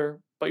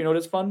either. But you know what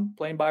is fun?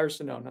 Playing buy or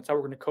Sonone. That's how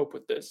we're going to cope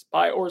with this.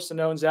 Buy or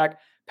Sonone, Zach.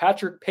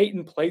 Patrick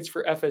Payton plays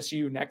for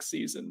FSU next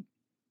season.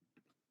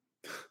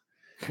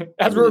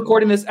 As we're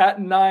recording this at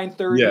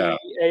 9:30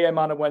 a.m.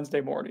 on a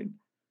Wednesday morning.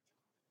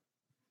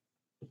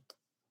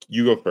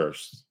 You go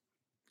first.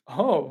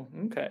 Oh,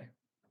 okay.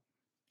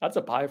 That's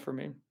a buy for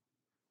me.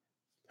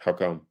 How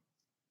come?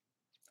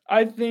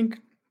 I think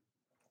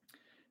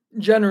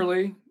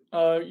generally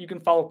you can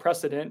follow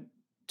precedent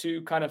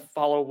to kind of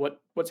follow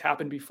what's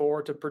happened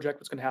before, to project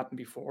what's going to happen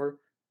before.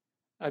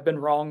 I've been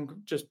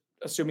wrong just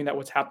assuming that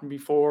what's happened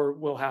before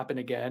will happen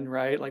again,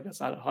 right? Like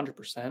that's not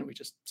 100%. We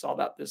just saw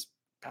that this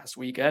past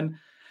weekend.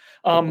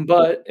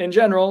 But in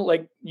general,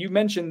 like you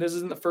mentioned, this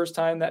isn't the first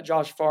time that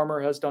Josh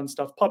Farmer has done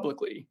stuff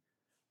publicly.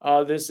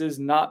 This is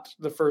not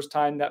the first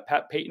time that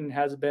Pat Payton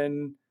has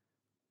been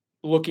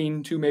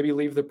looking to maybe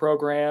leave the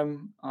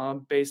program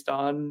based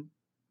on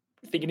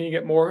thinking he can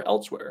get more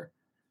elsewhere.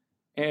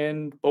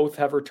 And both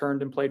have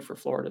returned and played for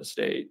Florida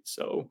State.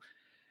 So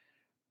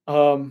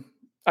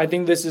I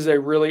think this is a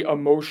really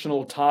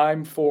emotional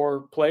time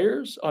for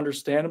players,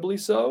 understandably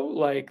so.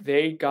 Like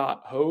they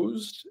got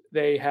hosed.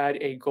 They had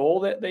a goal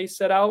that they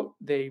set out.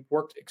 They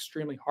worked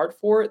extremely hard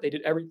for it. They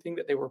did everything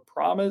that they were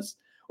promised,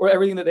 or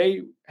everything that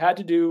they had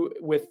to do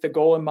with the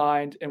goal in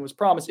mind and was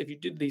promised. If you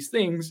did these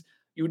things,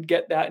 you would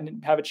get that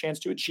and have a chance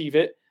to achieve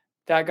it.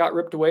 That got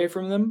ripped away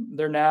from them.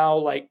 They're now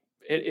like,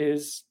 it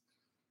is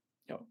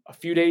a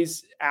few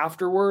days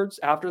afterwards,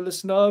 after the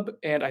snub,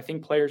 and I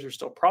think players are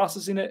still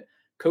processing it.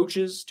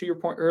 Coaches, to your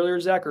point earlier,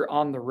 Zach, are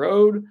on the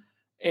road,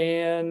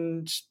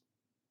 and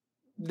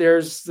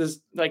there's this,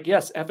 like,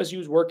 yes, FSU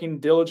is working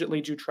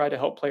diligently to try to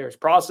help players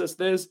process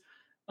this,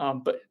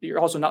 but you're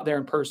also not there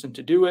in person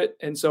to do it,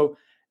 and so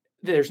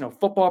there's no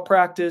football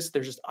practice.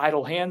 There's just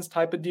idle hands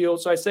type of deal.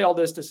 So I say all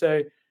this to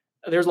say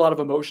there's a lot of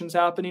emotions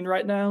happening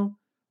right now.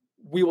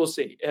 We will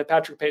see. If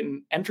Patrick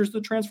Payton enters the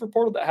transfer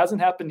portal, that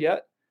hasn't happened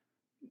yet,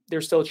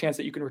 there's still a chance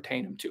that you can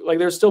retain him too. Like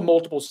there's still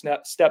multiple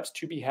steps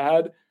to be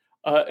had.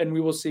 And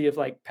we will see if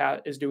like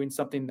Pat is doing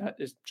something that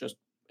is just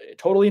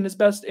totally in his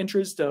best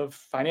interest of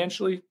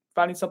financially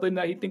finding something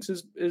that he thinks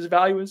his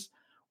value is,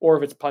 or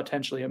if it's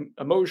potentially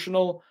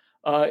emotional.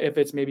 if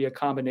it's maybe a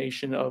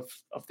combination of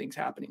things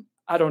happening.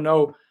 I don't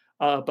know,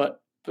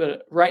 but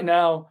right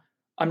now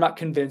I'm not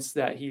convinced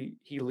that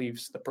he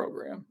leaves the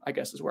program, I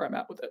guess is where I'm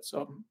at with it.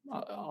 So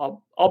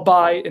I'll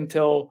buy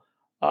until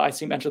I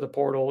see him enter the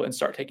portal and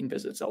start taking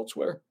visits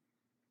elsewhere.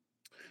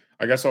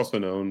 I guess also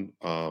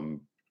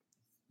known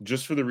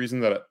just for the reason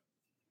that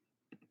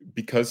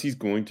because he's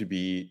going to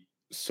be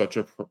such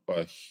a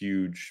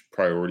huge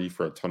priority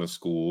for a ton of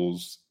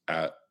schools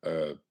at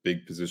a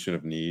big position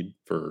of need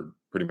for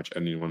pretty much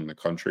anyone in the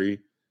country,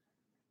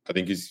 I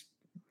think he's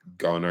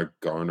gonna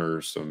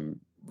garner some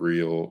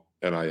real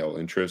NIL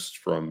interest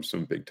from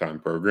some big time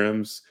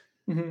programs.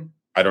 Mm-hmm.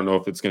 I don't know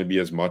if it's going to be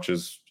as much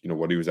as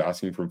what he was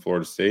asking from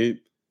Florida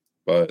State,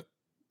 but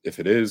if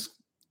it is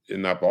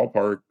in that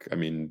ballpark, I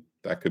mean,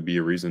 that could be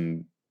a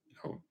reason.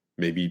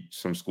 Maybe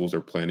some schools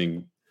are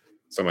planning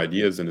some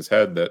ideas in his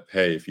head that,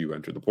 hey, if you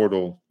enter the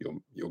portal,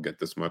 you'll get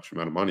this much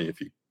amount of money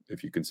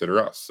if you consider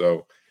us.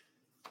 So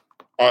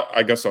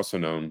I guess also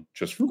known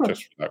just for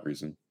that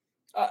reason.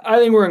 I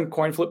think we're in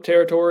coin flip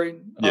territory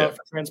for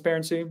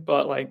transparency,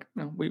 but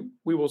we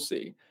will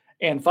see.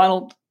 And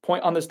final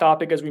point on this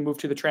topic as we move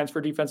to the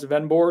transfer defensive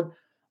end board,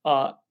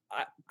 I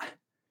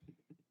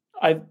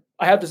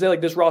have to say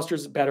this roster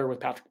is better with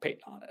Patrick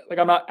Payton on it.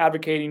 I'm not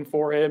advocating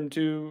for him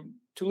to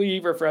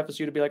leave or for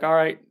FSU to be all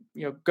right,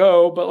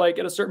 go. But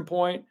at a certain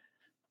point,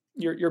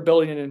 you're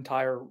building an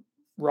entire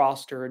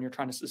roster and you're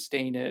trying to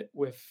sustain it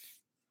with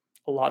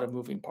a lot of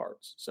moving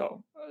parts.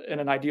 So in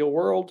an ideal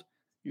world,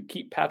 you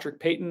keep Patrick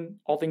Payton,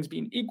 all things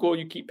being equal,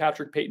 you keep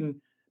Patrick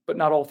Payton, but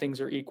not all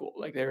things are equal.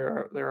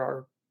 There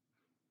are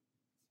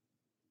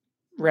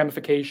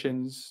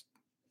ramifications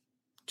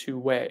to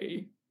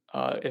weigh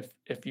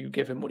if you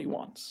give him what he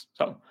wants.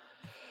 So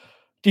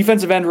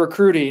defensive end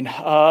recruiting,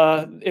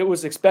 it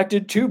was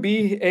expected to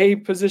be a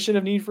position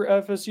of need for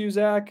FSU,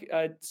 Zach.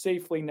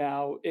 Safely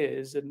now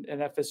is, and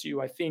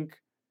FSU, I think,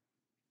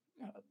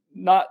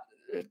 not.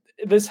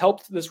 This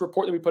helped this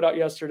report that we put out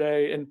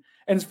yesterday. And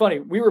it's funny,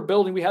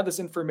 we had this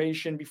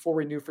information before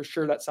we knew for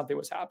sure that something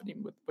was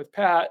happening with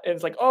Pat. And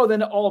it's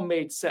then it all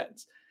made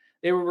sense.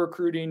 They were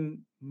recruiting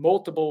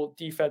multiple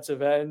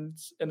defensive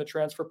ends in the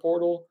transfer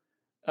portal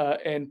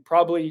and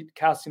probably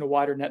casting a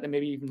wider net than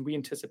maybe even we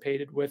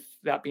anticipated, with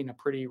that being a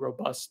pretty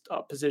robust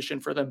position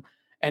for them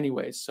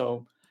anyways.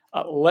 So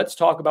let's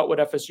talk about what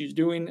FSU is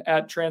doing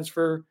at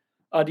transfer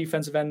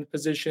defensive end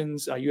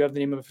positions. You have the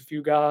name of a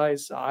few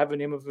guys. I have the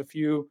name of a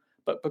few.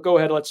 But go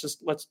ahead.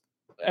 Let's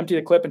empty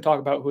the clip and talk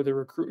about who they're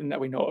recruiting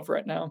that we know of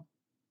right now.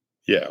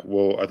 Yeah,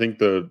 well, I think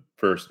the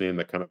first name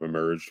that kind of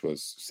emerged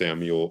was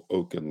Samuel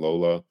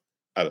Okunlola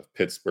out of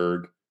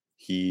Pittsburgh.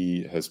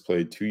 He has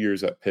played 2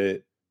 years at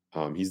Pitt.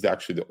 He's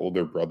actually the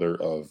older brother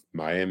of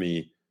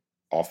Miami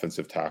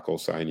offensive tackle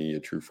signee, a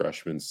true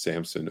freshman,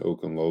 Samson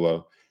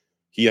Okunlola.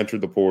 He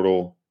entered the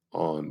portal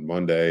on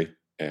Monday,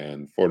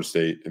 and Florida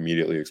State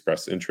immediately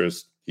expressed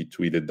interest. He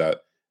tweeted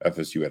that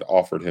FSU had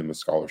offered him a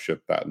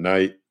scholarship that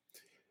night.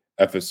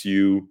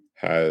 FSU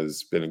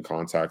has been in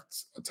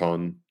contact a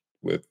ton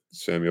with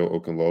Samuel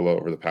Okunlola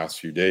over the past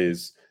few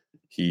days.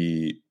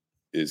 He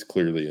is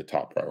clearly a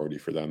top priority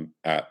for them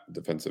at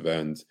defensive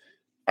end.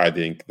 I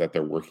think that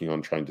they're working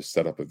on trying to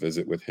set up a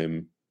visit with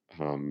him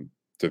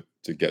to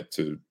get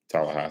to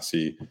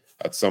Tallahassee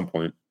at some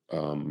point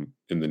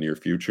in the near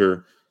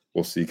future.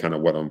 We'll see kind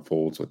of what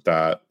unfolds with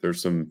that.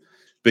 There's some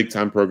big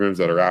time programs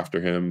that are after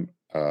him.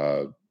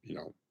 I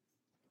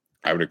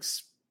would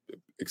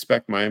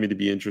expect Miami to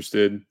be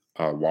interested.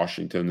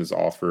 Washington is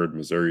offered,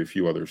 Missouri, a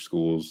few other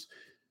schools.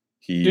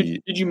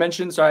 Did you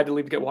mention? Sorry, I had to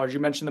leave to get water. Did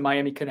you mention the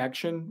Miami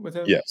connection with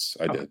him? Yes,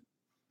 I did.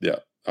 Yeah,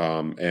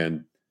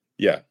 and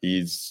yeah,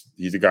 he's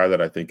a guy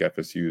that I think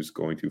FSU is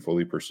going to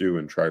fully pursue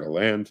and try to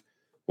land.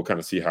 We'll kind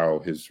of see how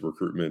his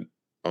recruitment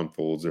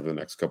unfolds over the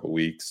next couple of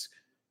weeks.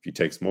 If he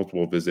takes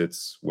multiple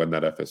visits, when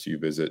that FSU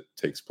visit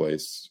takes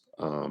place,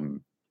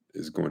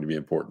 is going to be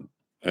important.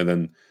 And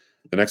then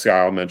the next guy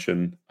I'll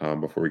mention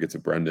before we get to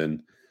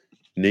Brendan,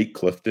 Nate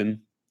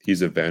Clifton.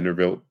 He's a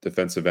Vanderbilt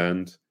defensive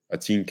end, a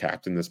team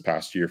captain this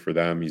past year for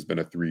them. He's been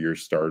a 3-year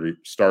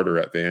starter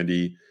at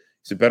Vandy.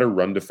 He's a better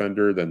run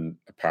defender than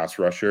a pass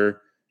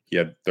rusher. He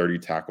had 30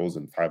 tackles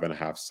and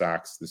 5.5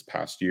 sacks this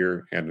past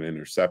year and an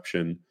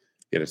interception.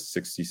 He had a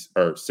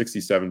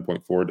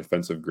 67.4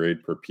 defensive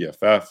grade per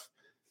PFF.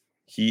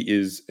 He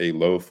is a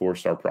low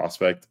 4-star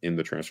prospect in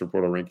the transfer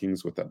portal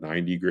rankings with a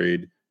 90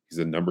 grade. He's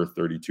a number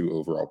 32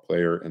 overall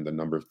player and the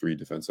number 3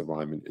 defensive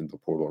lineman in the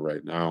portal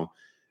right now.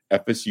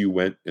 FSU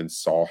went and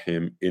saw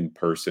him in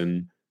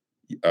person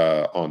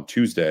on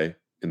Tuesday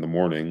in the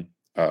morning.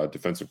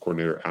 Defensive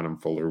coordinator Adam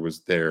Fuller was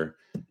there.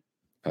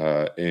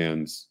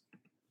 And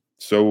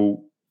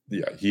so,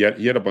 yeah, he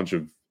had a bunch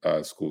of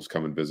schools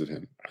come and visit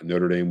him.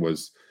 Notre Dame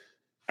was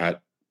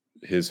at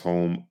his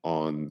home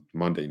on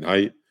Monday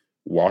night.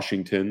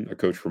 Washington, a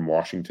coach from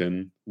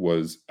Washington,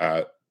 was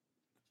at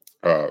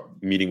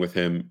meeting with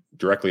him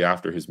directly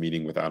after his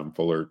meeting with Adam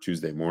Fuller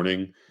Tuesday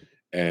morning.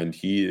 And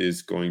he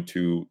is going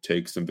to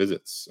take some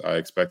visits. I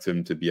expect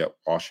him to be at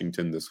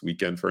Washington this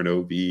weekend for an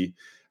OV.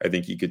 I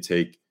think he could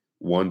take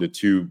 1 to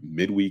 2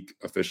 midweek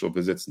official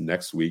visits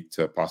next week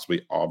to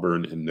possibly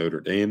Auburn and Notre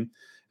Dame.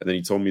 And then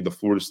he told me the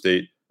Florida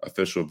State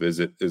official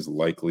visit is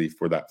likely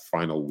for that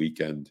final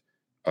weekend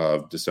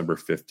of December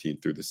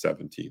 15th through the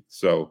 17th.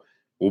 So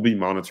we'll be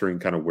monitoring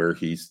kind of where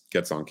he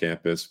gets on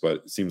campus, but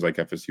it seems like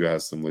FSU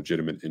has some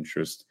legitimate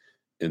interest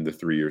in the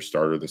 3-year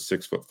starter, the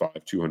 6'5",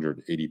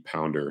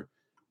 280-pounder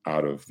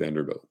out of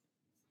Vanderbilt.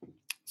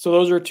 So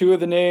those are two of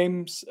the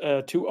names.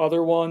 Two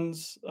other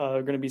ones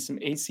are going to be some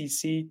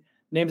ACC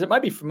names that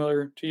might be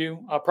familiar to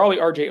you. Probably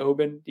RJ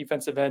Oben,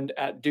 defensive end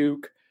at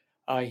Duke.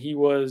 He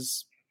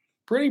was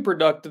pretty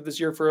productive this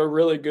year for a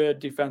really good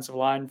defensive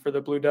line for the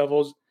Blue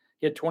Devils.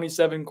 He had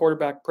 27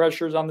 quarterback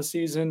pressures on the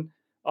season.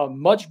 A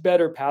much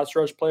better pass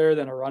rush player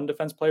than a run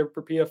defense player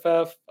per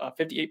PFF.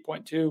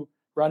 58.2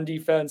 run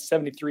defense,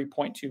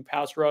 73.2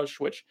 pass rush,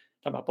 which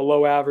talking about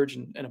below average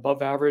and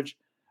above average.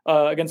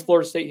 Against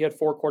Florida State, he had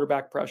 4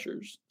 quarterback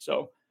pressures.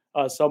 So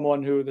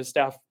someone who the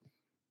staff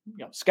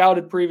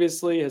scouted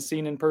previously, has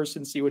seen in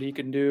person, see what he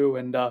can do.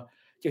 And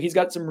he's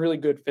got some really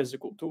good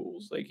physical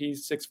tools. Like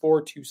he's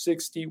 6'4",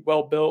 260,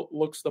 well-built,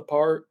 looks the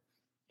part.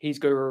 He's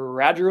going to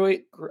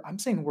graduate. I'm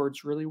saying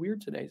words really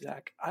weird today,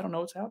 Zach. I don't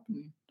know what's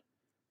happening.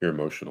 You're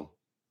emotional.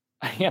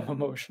 I am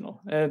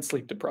emotional and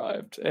sleep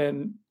deprived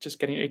and just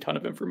getting a ton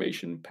of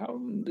information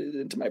pounded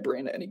into my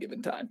brain at any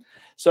given time.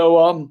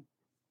 So,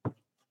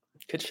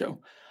 kid show.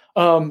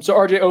 So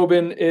RJ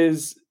Oben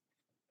is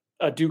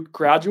a Duke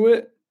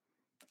graduate.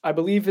 I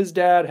believe his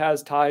dad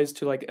has ties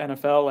to like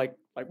NFL, like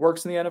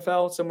works in the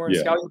NFL somewhere in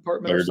scouting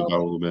department or something.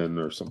 Development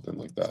or something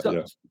like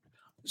that.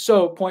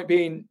 So point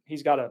being,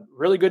 he's got a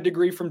really good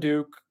degree from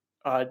Duke.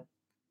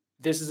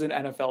 This is an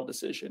NFL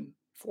decision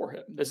for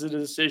him. This is a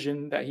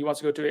decision that he wants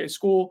to go to a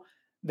school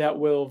that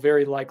will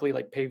very likely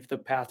like pave the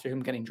path to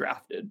him getting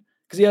drafted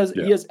because he has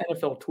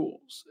NFL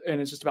tools,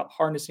 and it's just about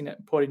harnessing it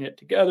and putting it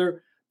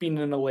together, being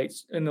in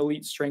an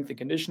elite strength and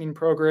conditioning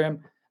program.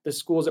 The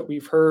schools that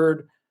we've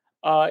heard,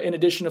 in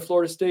addition to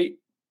Florida State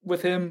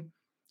with him,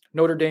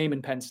 Notre Dame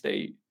and Penn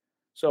State.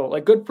 So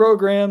like good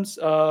programs.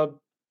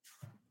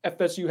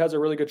 FSU has a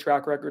really good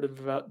track record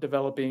of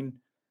developing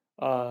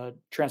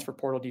transfer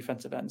portal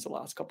defensive ends the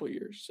last couple of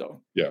years.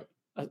 So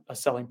a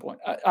selling point.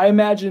 I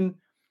imagine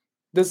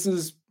this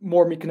is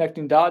more me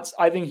connecting dots.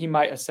 I think he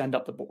might ascend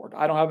up the board.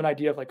 I don't have an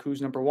idea of like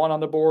who's number 1 on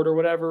the board or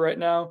whatever right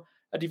now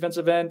at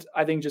defensive end.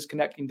 I think just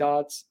connecting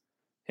dots,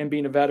 him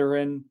being a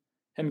veteran,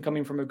 him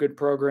coming from a good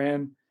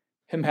program,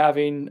 him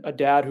having a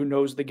dad who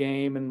knows the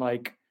game and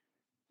like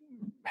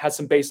has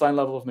some baseline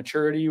level of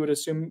maturity, you would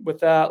assume with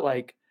that.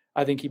 Like,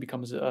 I think he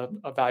becomes a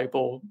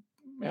valuable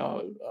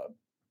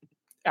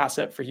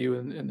asset for you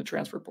in the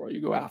transfer portal.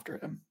 You go after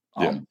him.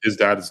 His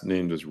dad's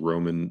name is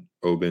Roman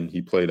Oben.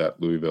 He played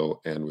at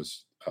Louisville and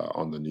was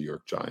on the New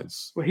York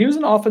Giants. Well, he was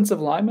an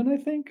offensive lineman, I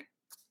think.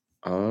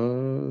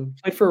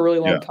 Played for a really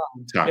long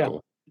time.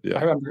 Tackle. Yeah.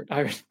 I remember.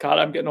 God,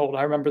 I'm getting old.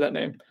 I remember that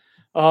name.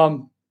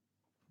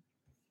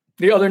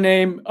 The other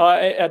name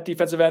at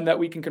defensive end that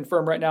we can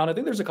confirm right now, and I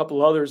think there's a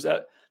couple others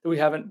that we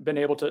haven't been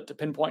able to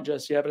pinpoint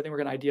just yet, but I think we're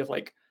getting an idea of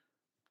like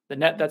the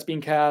net that's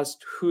being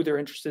cast, who they're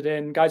interested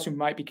in, guys who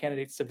might be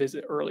candidates to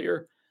visit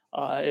earlier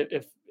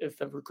if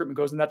the recruitment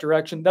goes in that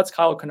direction. That's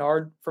Kyle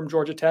Kennard from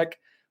Georgia Tech.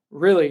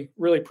 Really,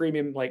 really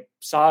premium like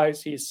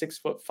size. He's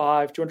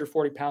 6'5",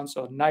 240 pounds,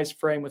 so a nice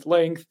frame with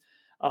length.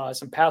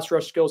 Some pass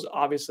rush skills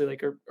obviously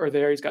like are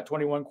there. He's got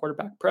 21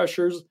 quarterback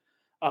pressures.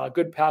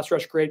 Good pass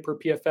rush grade per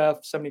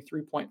PFF,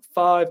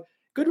 73.5.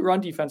 Good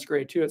run defense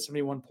grade too at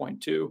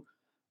 71.2.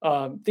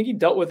 I think he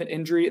dealt with an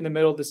injury in the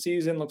middle of the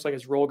season. Looks like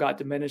his role got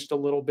diminished a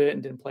little bit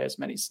and didn't play as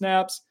many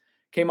snaps.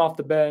 Came off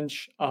the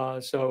bench,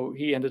 so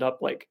he ended up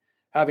like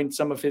having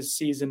some of his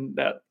season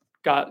that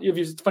got.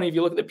 It's funny if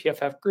you look at the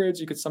PFF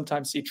grids, you could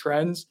sometimes see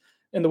trends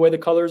in the way the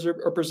colors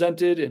are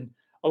presented, and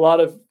a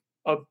lot of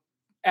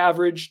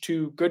average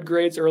to good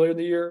grades earlier in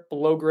the year,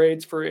 below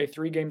grades for a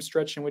 3-game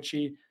stretch in which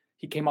he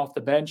came off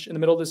the bench in the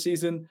middle of the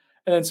season,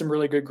 and then some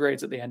really good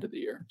grades at the end of the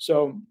year.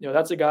 So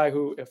that's a guy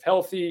who, if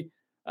healthy,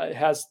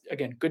 has,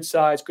 again, good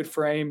size, good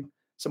frame,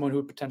 someone who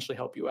would potentially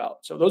help you out.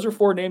 So those are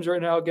 4 names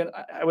right now. Again,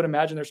 I would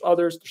imagine there's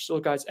others. There's still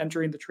guys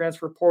entering the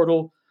transfer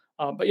portal.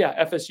 But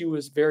yeah, FSU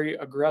was very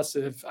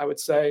aggressive, I would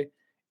say,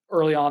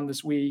 early on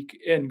this week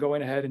in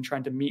going ahead and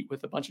trying to meet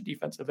with a bunch of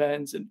defensive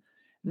ends and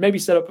maybe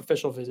set up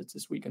official visits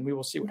this week. And we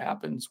will see what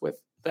happens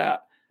with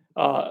that.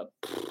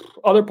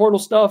 Other portal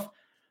stuff.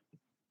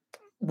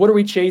 What are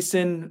we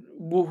chasing?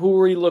 Who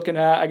are we looking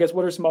at? I guess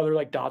what are some other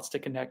like dots to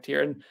connect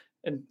here?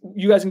 And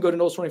you guys can go to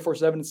Noles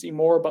 24/7 and see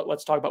more, but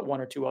let's talk about 1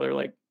 or 2 other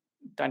like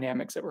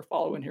dynamics that we're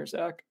following here,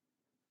 Zach.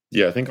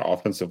 Yeah, I think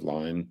offensive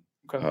line.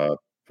 Okay.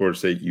 Florida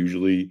State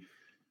usually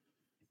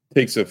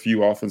takes a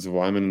few offensive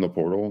linemen in the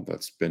portal.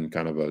 That's been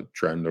kind of a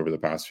trend over the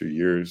past few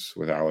years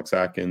with Alex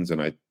Atkins,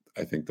 and I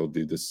think they'll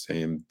do the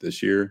same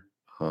this year.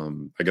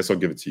 I guess I'll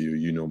give it to you.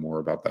 You know more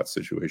about that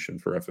situation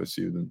for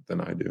FSU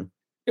than I do.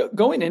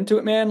 Going into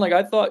it, man, like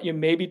I thought you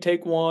maybe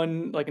take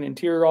one, like an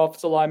interior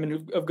offensive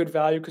lineman of good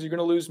value because you're going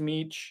to lose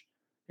Meach.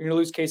 You're going to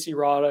lose Casey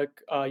Roddick.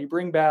 You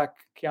bring back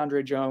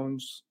Keandre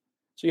Jones.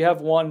 So you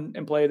have one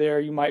in play there.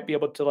 You might be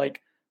able to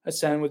like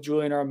ascend with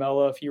Julian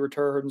Armella if he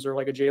returns, or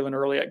like a Jalen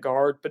Early at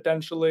guard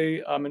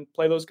potentially, and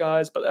play those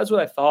guys. But that's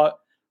what I thought,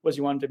 was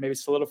you wanted to maybe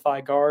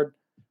solidify guard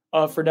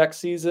for next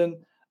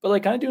season. But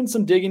like kind of doing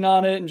some digging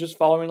on it and just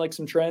following like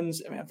some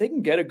trends. I mean, if they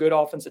can get a good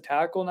offensive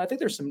tackle, and I think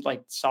there's some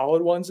like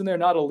solid ones in there,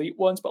 not elite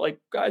ones, but like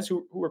guys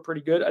who are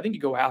pretty good, I think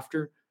you go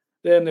after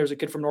them. There's a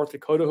kid from North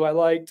Dakota who I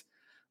liked.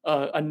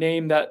 A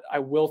name that I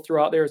will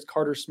throw out there is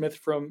Carter Smith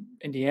from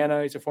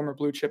Indiana. He's a former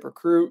blue chip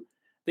recruit.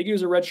 I think he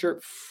was a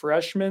redshirt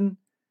freshman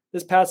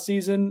this past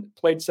season,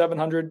 played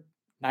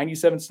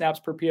 797 snaps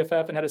per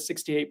PFF and had a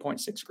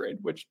 68.6 grade,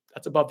 which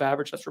that's above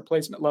average. That's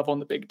replacement level in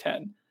the Big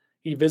Ten.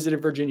 He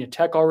visited Virginia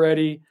Tech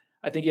already.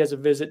 I think he has a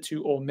visit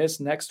to Ole Miss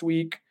next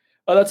week.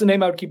 That's a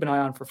name I would keep an eye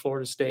on for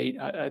Florida State.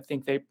 I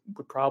think they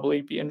would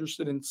probably be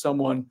interested in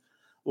someone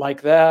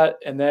like that.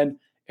 And then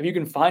if you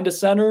can find a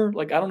center,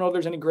 like I don't know if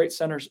there's any great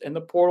centers in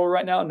the portal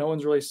right now. No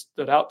one's really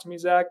stood out to me,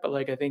 Zach, but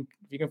like I think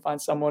if you can find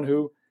someone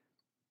who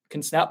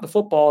can snap the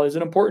football, is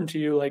it important to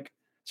you? Like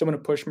someone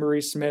to push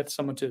Maurice Smith,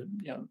 someone to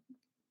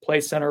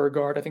play center or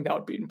guard. I think that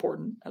would be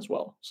important as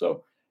well.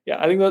 So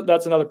yeah, I think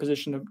that's another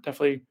position to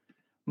definitely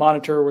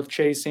monitor with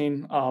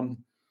chasing.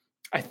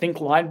 I think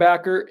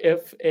linebacker,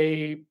 if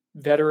a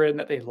veteran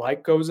that they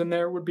like goes in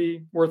there, would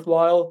be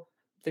worthwhile.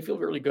 They feel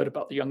really good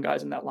about the young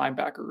guys in that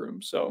linebacker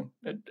room. So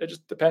it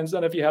just depends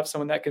on if you have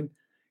someone that can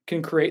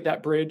create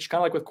that bridge,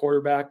 kind of like with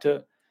quarterback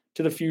to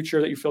the future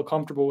that you feel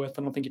comfortable with.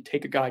 I don't think you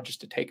take a guy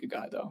just to take a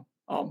guy though.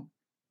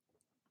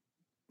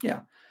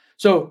 Yeah.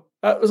 So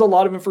that was a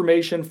lot of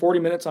information, 40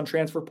 minutes on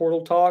transfer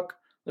portal talk.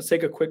 Let's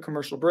take a quick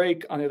commercial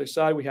break. On the other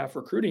side, we have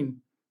recruiting,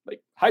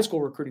 like high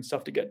school recruiting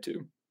stuff to get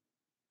to.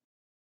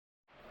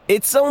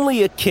 It's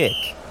only a kick,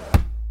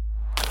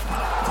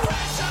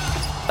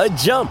 a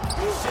jump,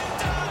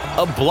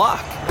 a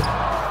block.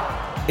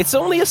 It's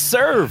only a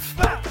serve.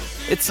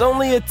 It's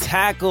only a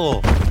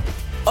tackle,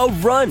 a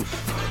run.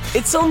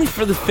 It's only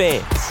for the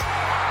fans.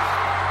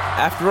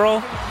 After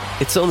all,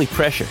 it's only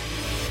pressure.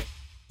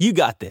 You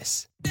got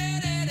this.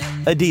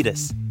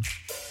 Adidas.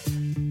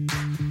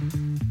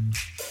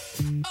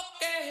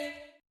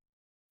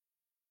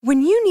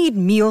 When you need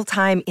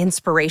mealtime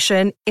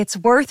inspiration, it's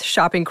worth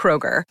shopping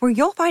Kroger, where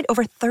you'll find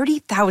over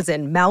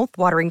 30,000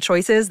 mouth-watering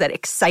choices that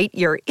excite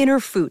your inner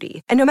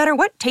foodie. And no matter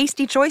what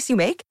tasty choice you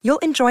make, you'll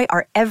enjoy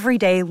our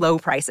everyday low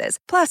prices,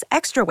 plus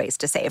extra ways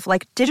to save,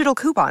 like digital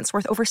coupons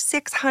worth over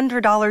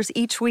 $600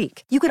 each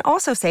week. You can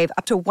also save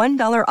up to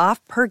 $1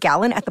 off per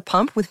gallon at the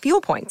pump with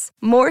fuel points.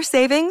 More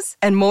savings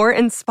and more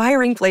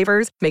inspiring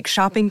flavors make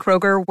shopping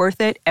Kroger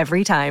worth it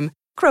every time.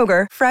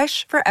 Kroger,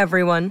 fresh for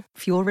everyone.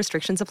 Fuel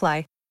restrictions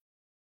apply.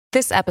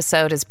 This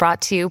episode is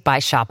brought to you by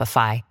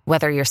Shopify.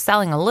 Whether you're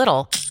selling a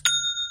little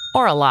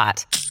or a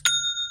lot,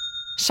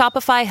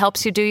 Shopify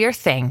helps you do your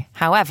thing,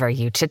 however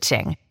you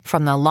cha-ching.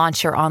 From the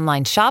launch your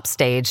online shop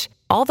stage,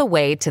 all the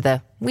way to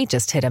the we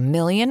just hit 1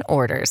 million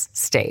orders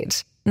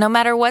stage. No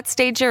matter what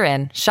stage you're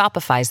in,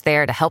 Shopify's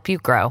there to help you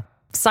grow.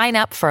 Sign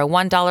up for a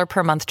 $1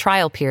 per month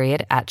trial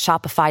period at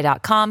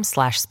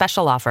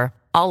shopify.com/special offer,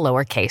 all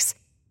lowercase.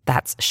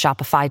 That's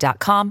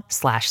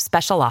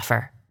shopify.com/special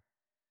offer.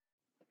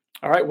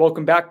 All right,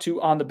 welcome back to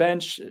On the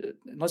Bench.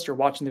 Unless you're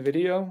watching the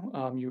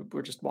video, you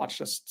were just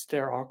watching us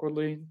stare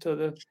awkwardly to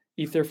the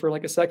ether for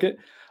like a second.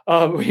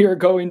 We are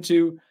going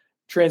to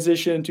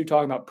transition to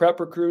talking about prep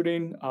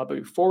recruiting. But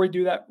before we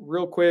do that,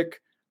 real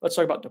quick, let's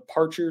talk about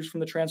departures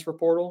from the transfer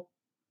portal.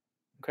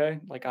 Okay,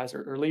 like guys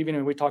are leaving,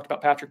 and we talked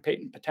about Patrick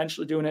Payton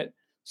potentially doing it.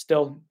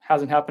 Still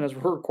hasn't happened as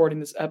we're recording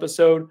this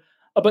episode.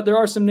 But there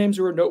are some names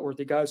who are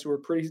noteworthy, guys who are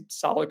pretty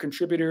solid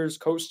contributors,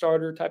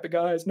 co-starter type of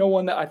guys. No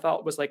one that I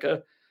thought was like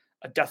a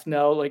death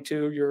knell like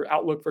to your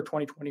outlook for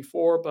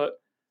 2024, but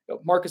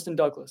Marcuston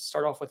Douglas,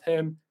 start off with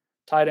him,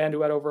 tight end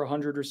who had over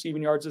 100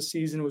 receiving yards this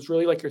season, was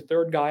really like your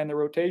third guy in the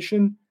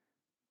rotation.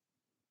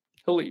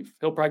 He'll leave.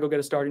 He'll probably go get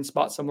a starting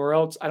spot somewhere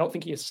else. I don't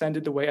think he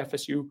ascended the way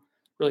FSU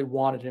really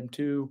wanted him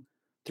to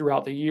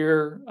throughout the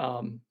year.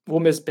 We'll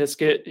miss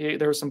Biscuit.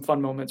 There were some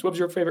fun moments. What was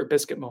your favorite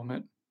Biscuit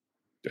moment?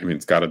 I mean,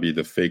 it's got to be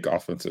the fake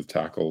offensive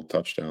tackle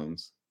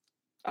touchdowns.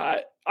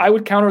 I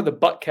would counter the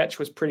butt catch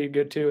was pretty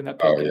good too. In that.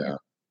 Oh yeah.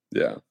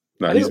 Yeah.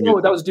 No,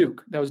 that was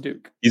Duke. That was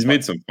Duke. He's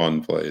made some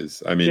fun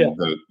plays. I mean,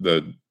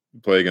 the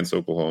play against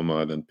Oklahoma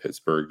and then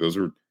Pittsburgh, those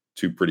were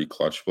two pretty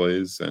clutch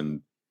plays, and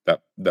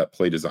that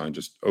play design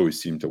just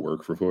always seemed to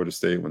work for Florida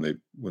State when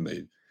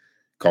they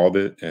called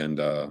it. And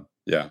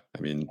yeah,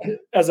 I mean,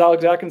 as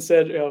Alex Atkins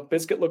said,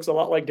 Biscuit looks a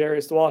lot like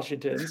Darius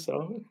Washington,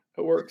 so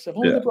it works. If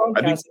only the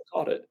broadcast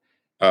caught it.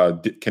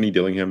 Kenny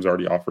Dillingham's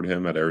already offered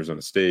him at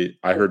Arizona State.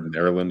 I heard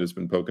Maryland has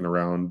been poking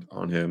around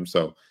on him,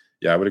 so.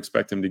 Yeah, I would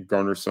expect him to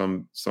garner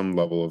some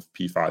level of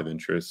P5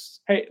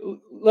 interest. Hey,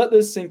 let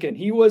this sink in.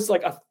 He was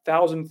like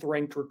 1,000th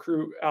ranked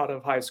recruit out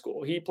of high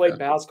school. He played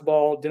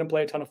basketball, didn't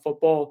play a ton of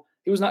football.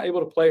 He was not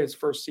able to play his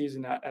first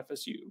season at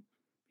FSU.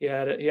 He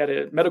had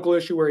a medical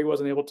issue where he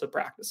wasn't able to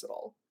practice at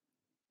all.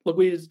 Look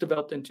what he's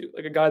developed into.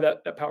 Like a guy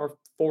that Power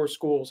 4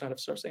 schools, out of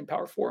start saying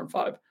Power 4 and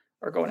 5,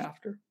 are going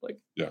after. Like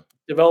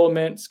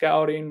development,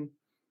 scouting.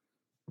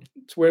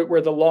 it's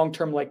where the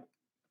long-term, like,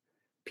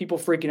 people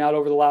freaking out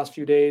over the last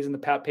few days and the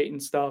Pat Payton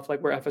stuff,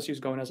 like where FSU is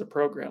going as a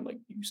program, like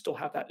you still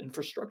have that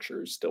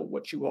infrastructure, is still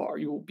what you are.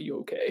 You will be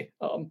okay.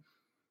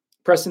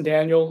 Preston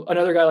Daniel,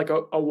 another guy, like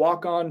a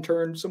walk-on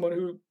turned someone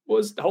who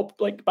was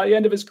helped, like by the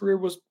end of his career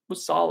was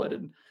solid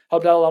and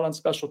helped out a lot on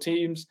special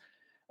teams.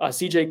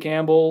 CJ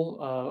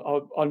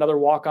Campbell, another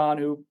walk-on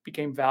who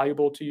became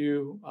valuable to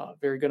you,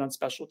 very good on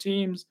special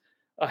teams.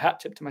 A hat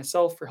tip to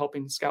myself for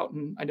helping scout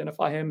and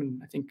identify him.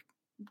 And I think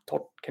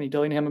told Kenny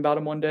Dillingham about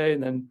him one day,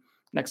 and then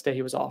next day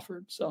he was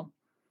offered. So,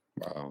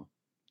 wow.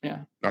 Yeah.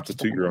 Not to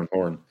toot your own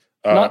horn.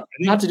 Not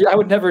to do. I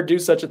would never do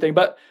such a thing,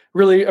 but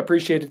really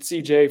appreciated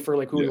CJ for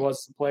like who he was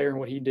as a player and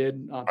what he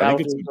did.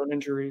 Battled through his own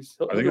injuries.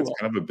 I think it's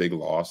kind of a big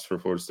loss for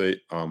Florida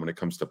State when it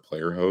comes to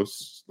player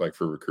hosts, like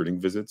for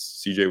recruiting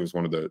visits. CJ was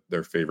one of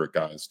their favorite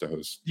guys to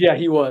host. Yeah,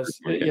 he was.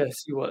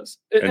 Yes, he was.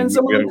 And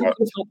someone who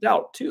helped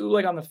out too,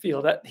 like on the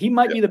field. That he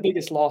might be the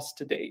biggest loss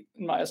to date,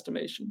 in my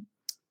estimation.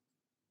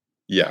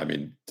 Yeah, I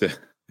mean, if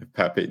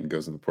Pat Payton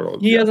goes in the portal,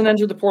 he hasn't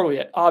entered the portal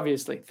yet.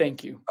 Obviously,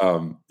 thank you.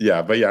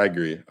 Yeah, but I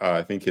agree.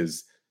 I think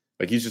he's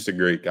just a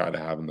great guy to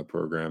have in the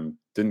program.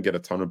 Didn't get a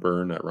ton of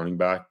burn at running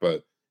back,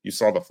 but you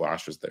saw the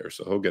flashes there,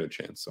 so he'll get a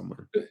chance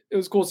somewhere. It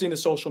was cool seeing the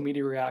social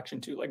media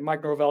reaction too. Like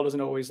Mike Norvell doesn't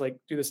always like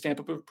do the stamp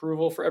of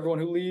approval for everyone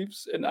who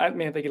leaves, and I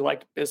think he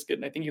liked Biscuit,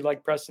 and I think he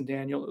liked Preston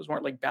Daniel. Those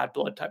weren't like bad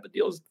blood type of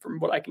deals, from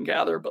what I can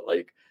gather. But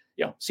like,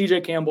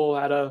 CJ Campbell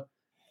had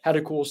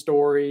a cool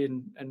story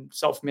and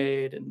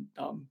self-made and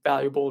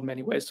valuable in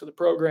many ways to the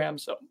program.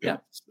 So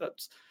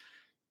that's.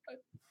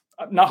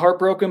 I'm not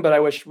heartbroken, but I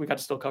wish we got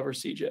to still cover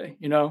CJ.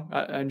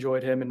 I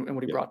enjoyed him and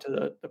what he brought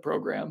to the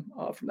program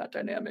from that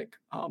dynamic.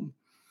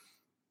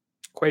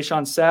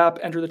 Quayshawn Sapp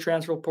entered the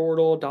transfer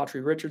portal,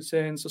 Daughtry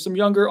Richardson. So some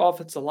younger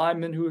offensive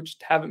linemen who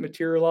just haven't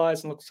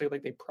materialized and looks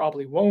like they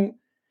probably won't.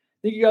 I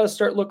think you got to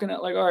start looking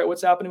at like, all right,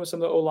 what's happening with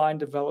some of the O-line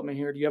development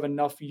here? Do you have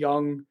enough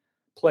young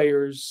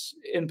players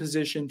in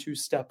position to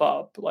step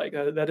up? Like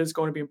that is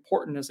going to be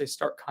important as they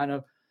start kind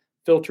of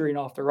filtering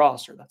off the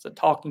roster. That's a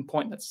talking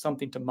point. That's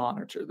something to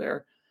monitor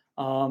there.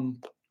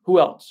 Who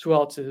else? Who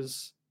else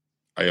is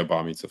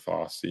Ayobami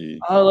Tafasi?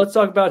 Let's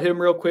talk about him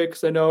real quick,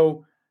 because I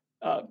know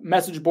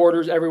message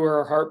borders everywhere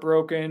are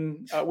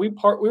heartbroken. We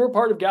were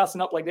part of gassing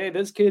up like, hey,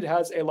 this kid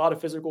has a lot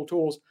of physical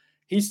tools.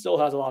 He still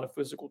has a lot of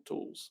physical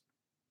tools.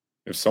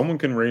 If someone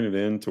can rein it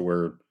in to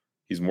where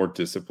he's more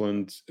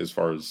disciplined as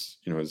far as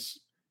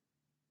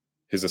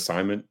his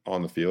assignment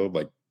on the field,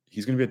 like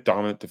he's going to be a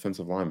dominant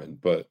defensive lineman.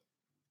 But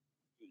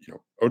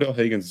Odell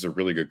Higgins is a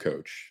really good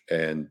coach,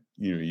 and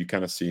you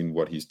kind of seen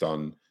what he's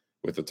done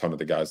with a ton of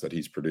the guys that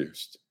he's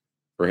produced.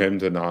 For him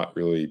to not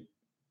really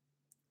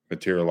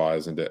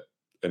materialize into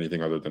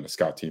anything other than a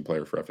scout team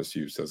player for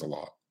FSU says a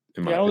lot.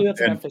 I don't think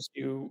that's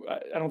FSU.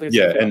 I don't think.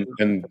 It's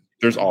and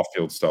there's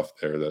off-field stuff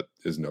there that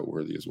is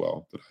noteworty as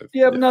well. But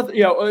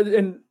nothing.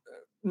 And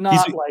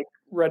not like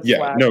red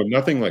flag. No,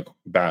 nothing like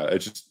bad.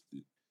 It's just.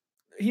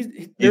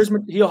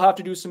 He'll have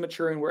to do some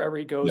maturing wherever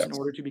he goes in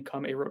order to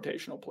become a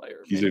rotational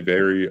player. He's a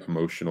very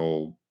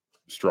emotional,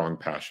 strong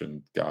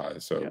passion guy.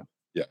 So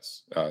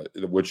yes,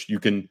 which you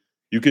can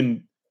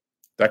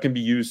that can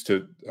be used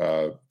to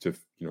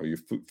you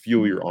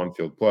fuel your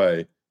on-field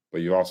play,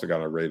 but you also got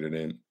to rate it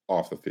in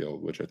off the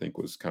field, which I think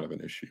was kind of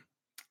an issue.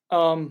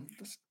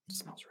 This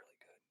smells really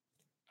good.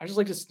 I just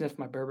like to sniff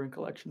my bourbon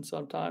collection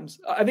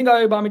sometimes. I think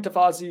Ayobami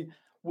Tafasi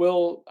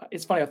will.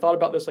 It's funny. I thought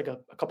about this like a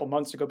couple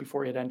months ago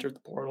before he had entered the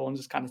portal, and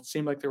just kind of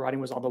seemed like the writing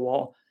was on the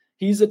wall.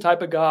 He's the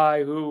type of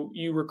guy who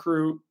you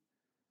recruit,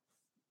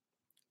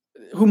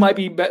 who might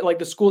be like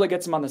the school that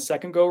gets him on the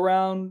second go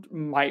round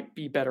might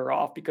be better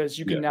off, because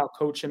you can now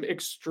coach him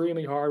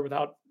extremely hard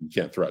without. You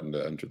can't threaten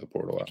to enter the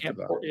portal after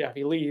that. If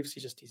he leaves,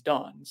 he's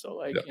done.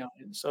 So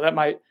so that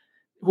might.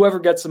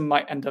 Whoever gets him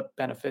might end up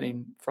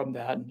benefiting from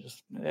that, and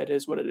just it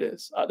is what it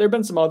is. There have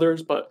been some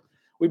others, but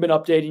we've been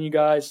updating you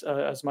guys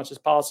as much as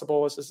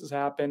possible as this has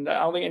happened. I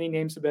don't think any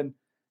names have been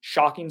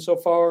shocking so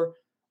far.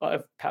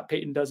 If Pat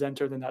Payton does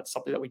enter, then that's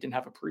something that we didn't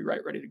have a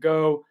pre-write ready to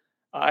go.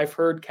 I've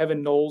heard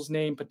Kevin Knowles'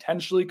 name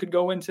potentially could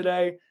go in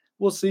today.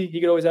 We'll see. He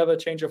could always have a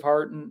change of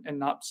heart and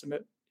not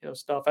submit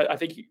stuff. I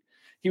think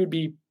he would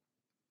be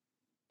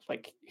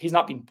like, he's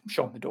not being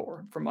shown the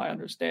door from my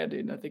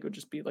understanding. I think it would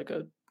just be like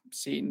a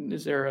scene.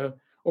 Is there a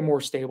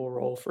more stable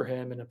role for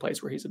him in a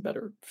place where he's a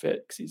better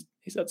fit? Because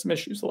he's had some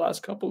issues the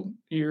last couple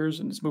years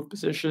and has moved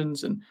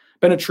positions and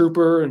been a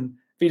trooper. And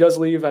if he does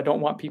leave, I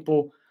don't want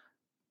people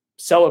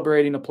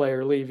celebrating a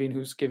player leaving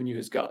who's giving you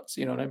his guts.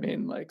 You know what I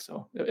mean? Like,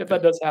 so if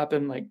that does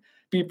happen, like,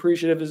 be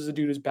appreciative. This is a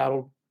dude who's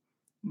battled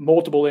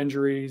multiple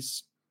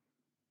injuries,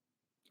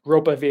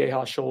 Ropa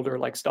Vieja shoulder,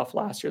 like stuff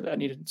last year that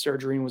needed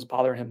surgery and was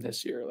bothering him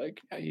this year.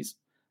 Like, he's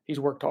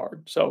worked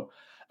hard. So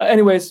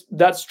anyways,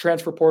 that's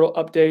transfer portal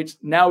updates.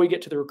 Now we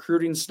get to the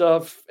recruiting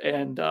stuff,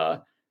 and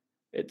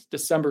it's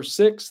December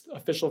 6th.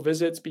 Official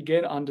visits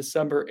begin on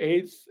December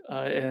 8th,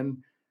 and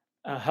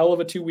a hell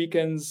of a 2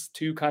 weekends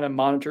to kind of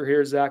monitor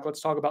here, Zach.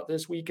 Let's talk about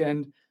this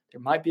weekend.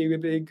 There might be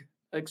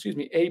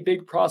a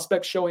big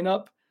prospect showing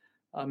up.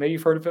 Maybe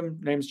you've heard of him.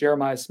 Name's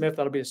Jeremiah Smith.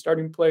 That'll be a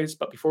starting place.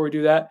 But before we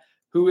do that,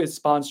 who is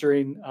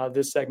sponsoring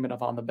this segment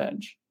of On the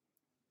Bench?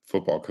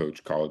 Football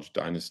Coach College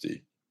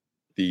Dynasty,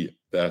 the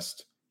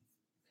best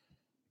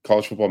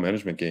college football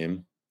management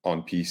game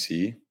on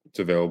PC. It's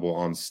available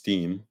on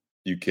Steam.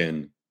 You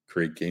can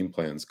create game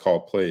plans,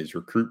 call plays,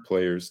 recruit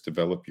players,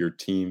 develop your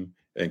team,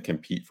 and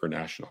compete for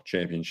national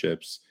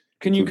championships.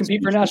 Can you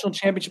compete for a national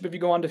championship if you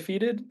go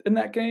undefeated in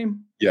that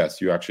game?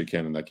 Yes, you actually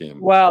can in that game.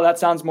 Wow, that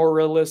sounds more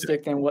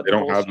realistic than what they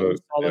don't have a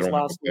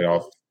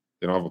playoff.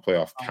 They don't have a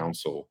playoff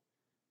council.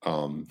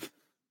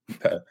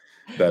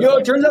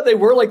 It turns out they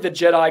were like the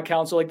Jedi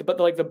Council, like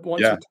the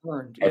ones who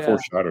turned. I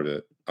foreshadowed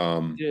it.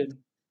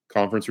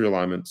 Conference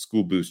realignment,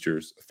 school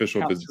boosters,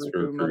 official visits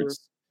for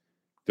recruits,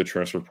 the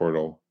transfer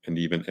portal, and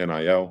even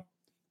NIL.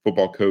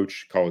 Football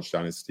Coach College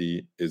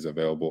Dynasty is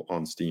available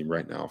on Steam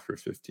right now for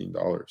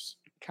 $15.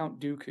 Count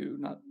Dooku,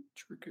 not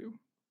Truku.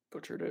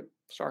 Butchered it.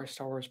 Sorry,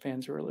 Star Wars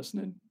fans who are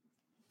listening.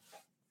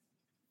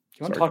 Do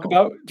you want to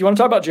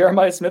talk about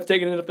Jeremiah Smith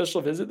taking an official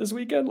visit this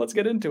weekend? Let's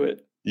get into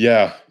it.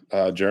 Yeah,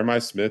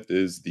 Jeremiah Smith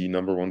is the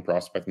number one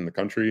prospect in the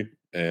country,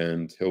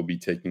 and he'll be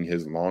taking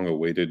his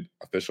long-awaited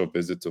official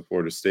visit to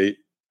Florida State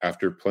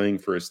after playing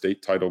for a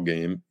state title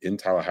game in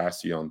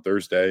Tallahassee on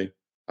Thursday.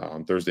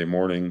 On Thursday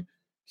morning,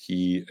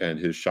 he and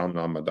his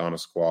Chaminade Madonna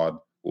squad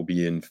will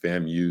be in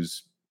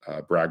FAMU's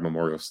Bragg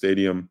Memorial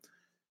Stadium,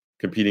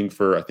 competing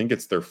for, I think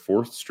it's their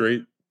fourth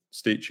straight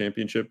state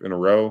championship in a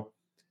row.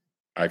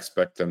 I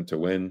expect them to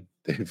win.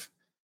 They've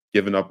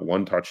given up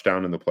one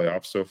touchdown in the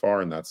playoffs so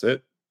far, and that's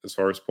it as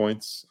far as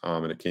points.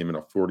 And it came in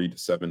a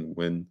 40-7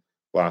 win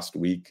last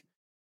week.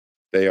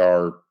 They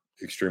are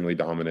extremely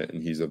dominant,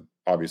 and he's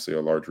obviously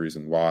a large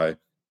reason why.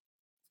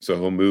 So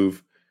he'll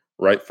move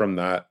right from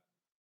that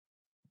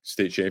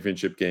state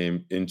championship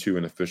game into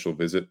an official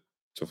visit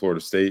to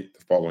Florida State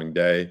the following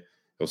day.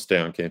 He'll stay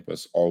on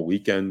campus all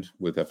weekend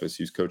with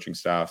FSU's coaching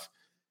staff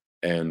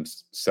and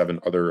 7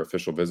 other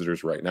official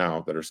visitors right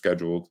now that are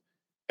scheduled,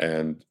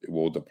 and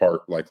will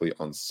depart likely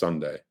on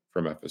Sunday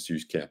from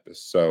FSU's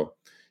campus. So,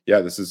 yeah,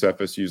 this is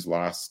FSU's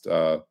last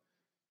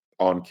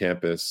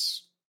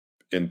on-campus,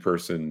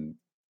 in-person,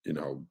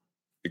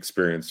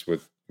 experience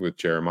with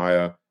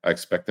Jeremiah. I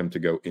expect them to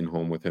go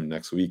in-home with him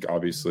next week.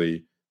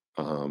 Obviously,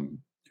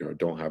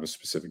 don't have a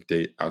specific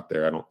date out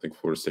there. I don't think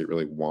Florida State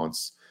really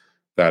wants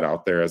that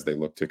out there as they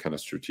look to kind of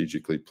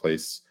strategically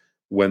place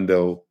when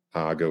they'll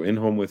go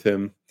in-home with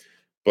him.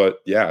 But,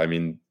 yeah, I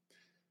mean,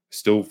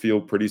 still feel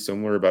pretty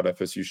similar about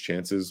FSU's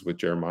chances with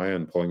Jeremiah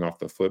and pulling off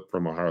the flip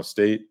from Ohio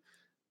State.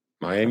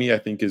 Miami, I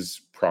think,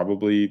 is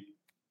probably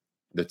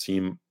the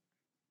team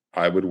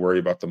I would worry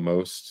about the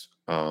most.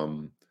 I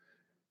mean,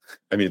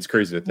 it's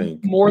crazy to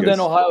think. More than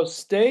Ohio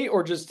State,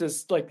 or just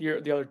as like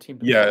the other team?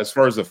 Yeah, as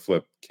far as a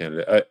flip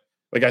candidate.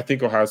 I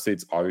think Ohio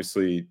State's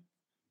obviously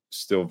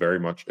still very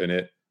much in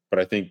it. But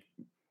I think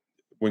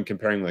when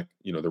comparing,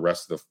 the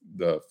rest of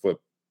the flip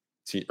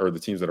team or the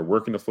teams that are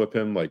working to flip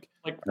him, I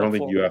don't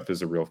think UF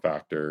is a real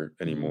factor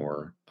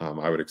anymore.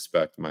 I would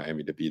expect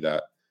Miami to be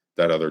that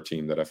other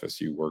team that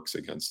FSU works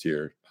against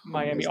here.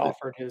 Miami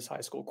offered his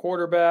high school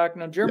quarterback.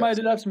 Now, Jeremiah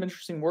did have some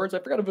interesting words. I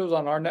forgot if it was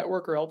on our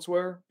network or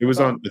elsewhere. It was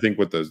on, I think,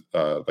 with the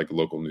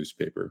local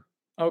newspaper.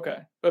 Okay,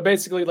 but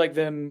basically,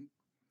 them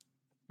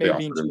maybe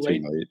being too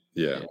late.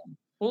 Yeah.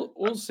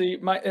 We'll see.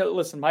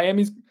 Listen,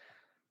 Miami's.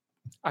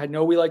 I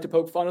know we like to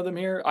poke fun of them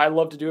here. I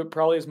love to do it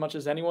probably as much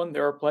as anyone.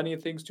 There are plenty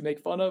of things to make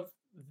fun of.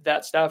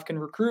 That staff can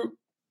recruit.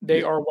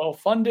 They are well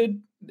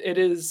funded.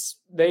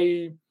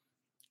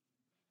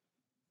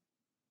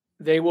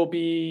 They will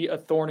be a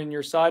thorn in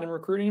your side in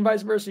recruiting, and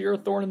vice versa. You're a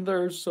thorn in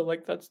theirs. So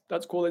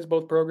that's cool. These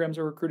both programs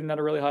are recruiting at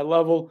a really high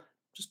level.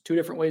 Just two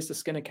different ways to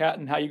skin a cat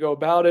and how you go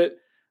about it.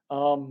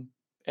 And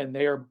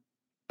they are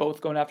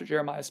both going after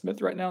Jeremiah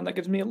Smith right now, and that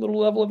gives me a little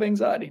level of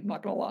anxiety. I'm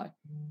not going to lie.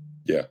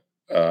 Yeah,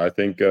 I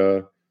think.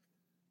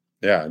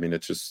 I mean,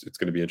 it's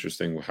going to be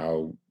interesting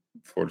how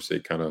Florida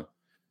State kind of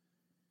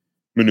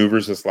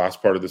maneuvers this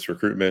last part of this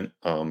recruitment.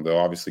 They'll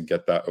obviously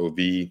get that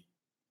OV.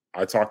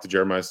 I talked to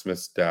Jeremiah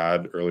Smith's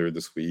dad earlier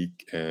this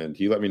week, and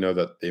he let me know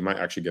that they might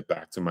actually get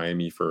back to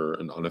Miami for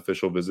an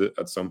unofficial visit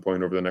at some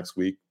point over the next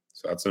week.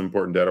 So that's an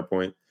important data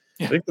point.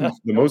 Yeah, I think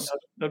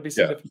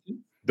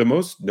the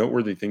most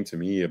noteworthy thing to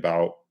me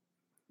about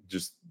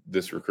just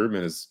this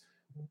recruitment is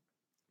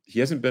he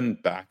hasn't been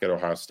back at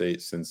Ohio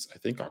State since, I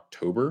think,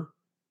 October,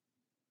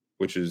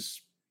 which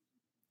is,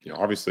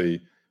 obviously,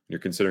 when you're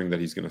considering that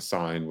he's going to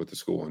sign with the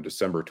school on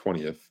December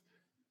 20th.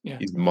 Yeah.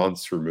 He's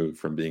months removed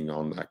from being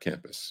on that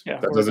campus.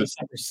 Yeah, that doesn't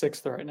December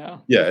 6th right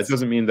now. Yeah, it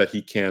doesn't mean that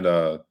he can't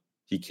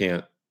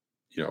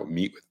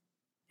meet with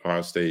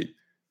Ohio State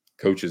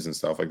coaches and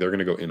stuff. They're going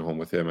to go in home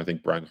with him. I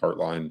think Brian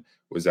Hartline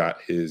was at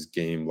his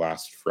game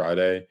last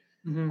Friday.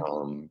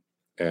 Mm-hmm.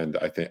 And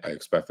I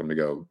expect them to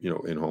go,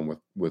 in home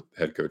with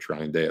head coach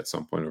Ryan Day at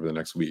some point over the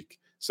next week.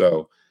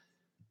 So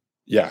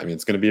yeah, I mean,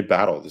 it's going to be a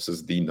battle. This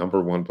is the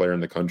number one player in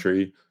the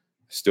country.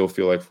 Still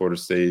feel like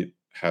Florida State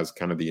has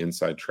kind of the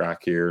inside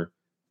track here.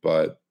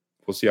 But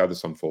we'll see how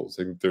this unfolds.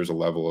 I think there's a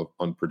level of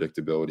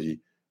unpredictability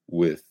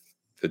with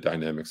the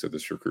dynamics of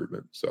this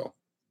recruitment. So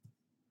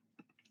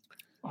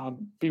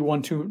Be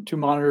one to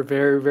monitor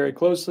very, very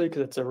closely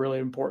because it's a really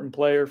important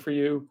player for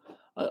you.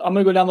 I'm going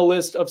to go down the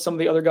list of some of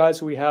the other guys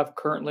who we have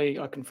currently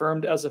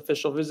confirmed as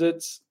official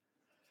visits.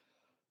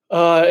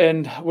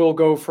 And we'll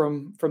go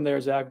from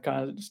there, Zach,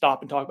 kind of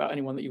stop and talk about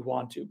anyone that you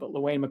want to. But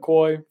LaWayne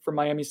McCoy from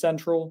Miami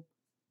Central,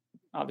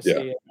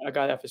 obviously a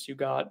guy that FSU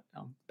got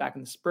back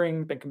in the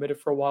spring, been committed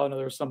for a while. I know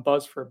there was some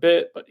buzz for a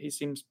bit, but he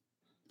seems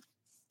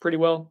pretty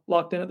well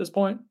locked in at this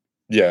point.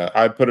 Yeah,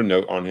 I put a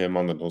note on him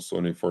on the Noles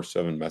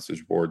 24/7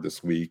 message board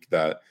this week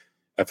that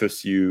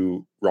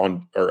FSU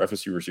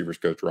receivers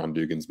coach Ron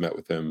Dugans met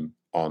with him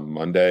on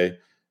Monday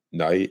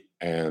night,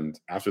 and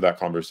after that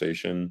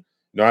conversation,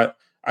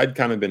 I'd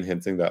kind of been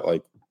hinting that,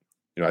 like,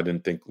 I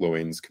didn't think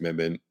LaWayne's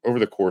commitment over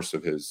the course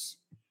of his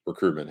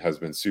recruitment has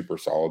been super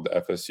solid to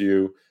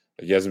FSU.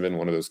 Like, he hasn't been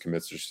one of those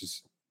commits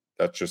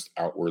that's just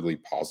outwardly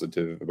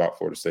positive about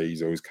Florida State.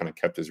 He's always kind of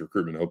kept his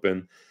recruitment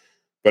open.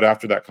 But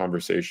after that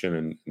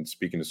conversation and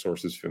speaking to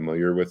sources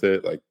familiar with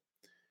it, like,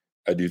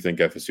 I do think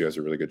FSU has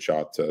a really good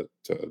shot to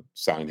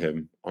sign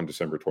him on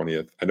December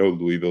 20th. I know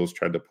Louisville's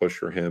tried to push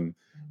for him,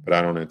 but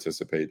I don't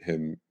anticipate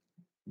him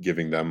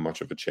giving them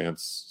much of a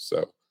chance.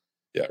 So,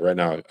 yeah, right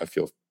now I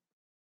feel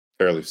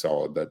fairly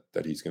solid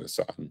that he's going to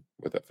sign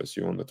with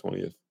FSU on the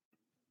 20th.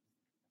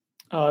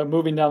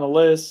 Moving down the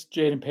list,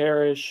 Jaden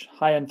Parrish,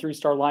 high-end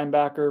 3-star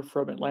linebacker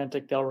from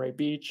Atlantic Delray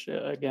Beach.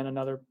 Again,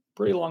 another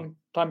pretty long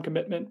time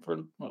commitment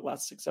for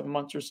last 6-7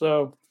 months or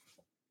so.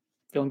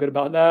 Feeling good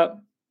about that.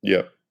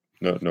 Yep.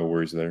 No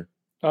worries there.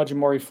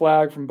 Jamori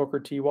Flagg from Booker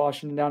T.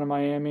 Washington down in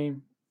Miami.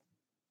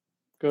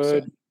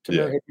 Good.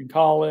 Tamir Hickman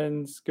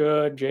Collins,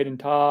 good. Jaden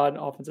Todd,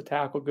 offensive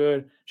tackle,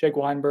 good. Jake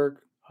Weinberg,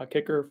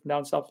 kicker from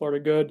down South Florida,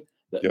 good.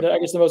 I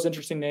guess the most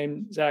interesting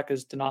name, Zach,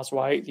 is Denas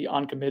White, the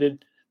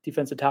uncommitted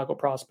defensive tackle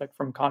prospect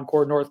from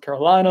Concord, North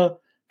Carolina.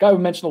 Guy we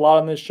mentioned a lot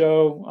on this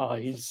show.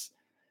 He's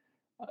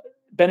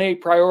been a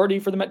priority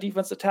for them at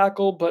defensive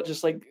tackle, but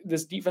just like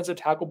this defensive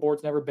tackle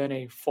board's never been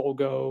a full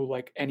go,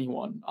 like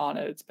anyone on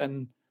it. It's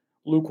been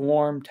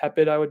lukewarm,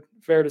 tepid, I would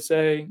fair to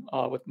say,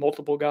 with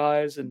multiple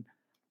guys. And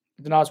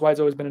Denas White's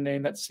always been a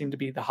name that seemed to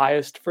be the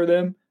highest for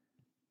them.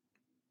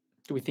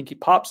 Do we think he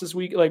pops this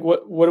week? Like,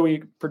 what are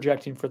we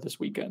projecting for this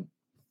weekend?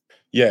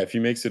 Yeah, if he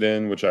makes it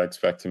in, which I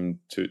expect him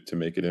to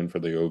make it in for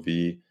the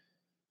OV,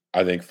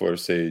 I think Florida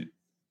State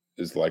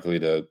is likely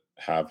to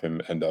have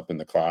him end up in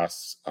the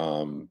class.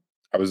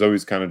 I was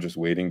always kind of just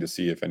waiting to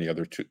see if any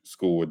other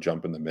school would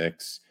jump in the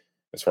mix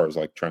as far as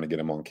like trying to get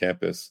him on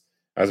campus.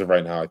 As of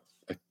right now,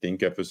 I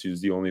think FSU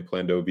is the only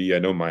planned OV. I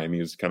know Miami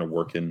is kind of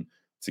working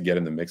to get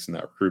in the mix in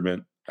that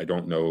recruitment. I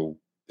don't know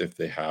if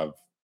they're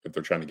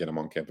trying to get him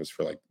on campus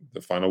for like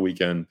the final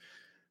weekend.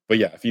 But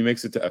yeah, if he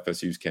makes it to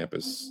FSU's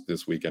campus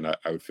this weekend, I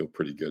would feel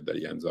pretty good that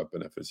he ends up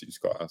in FSU's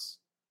class.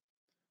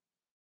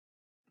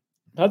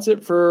 That's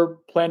it for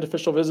planned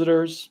official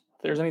visitors.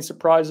 If there's any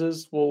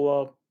surprises,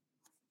 we'll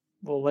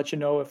let you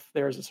know if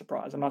there is a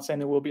surprise. I'm not saying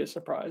there will be a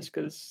surprise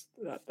because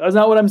that's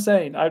not what I'm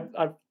saying.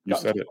 You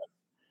said it.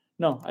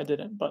 No, I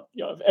didn't. But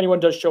if anyone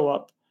does show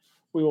up,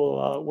 we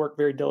will work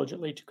very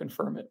diligently to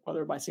confirm it,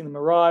 whether by seeing them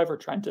arrive or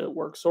trying to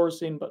work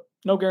sourcing. But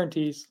no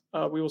guarantees.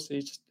 We will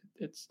see.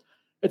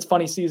 It's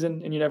funny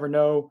season, and you never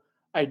know.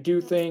 I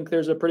do think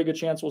there's a pretty good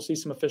chance we'll see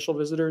some official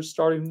visitors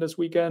starting this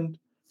weekend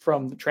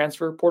from the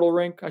transfer portal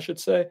rink, I should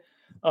say.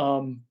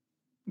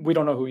 We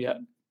don't know who yet,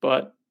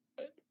 but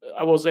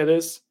I will say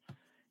this.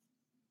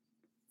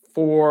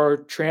 For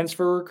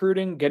transfer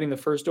recruiting, getting the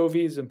first OV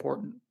is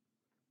important.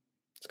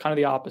 It's kind of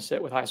the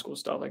opposite with high school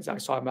stuff. Like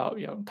Zach's talking about,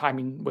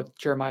 timing with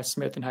Jeremiah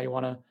Smith and how you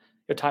want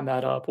to time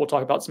that up. We'll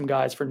talk about some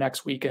guys for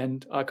next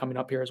weekend coming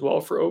up here as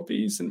well for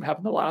OVs and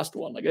having the last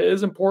one. Like, it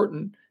is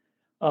important.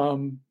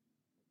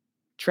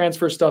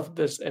 Transfer stuff,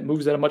 it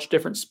moves at a much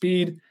different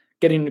speed.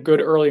 Getting a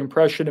good early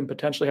impression and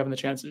potentially having the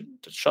chance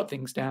to shut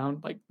things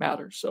down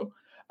matters. So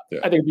yeah.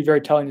 I think it'd be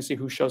very telling to see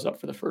who shows up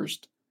for the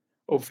first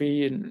OV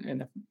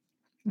and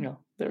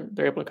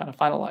they're able to kind of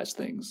finalize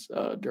things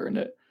during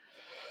it.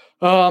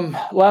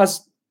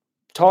 Last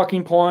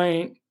talking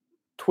point,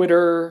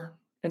 Twitter,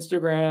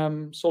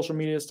 Instagram, social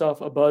media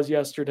stuff, a buzz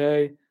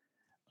yesterday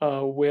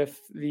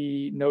with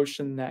the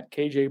notion that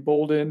KJ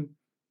Bolden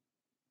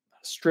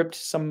stripped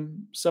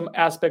some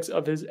aspects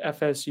of his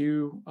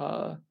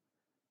FSU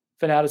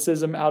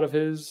fanaticism out of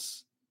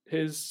his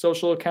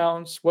social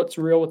accounts. What's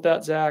real with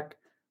that, Zach?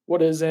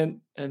 What isn't?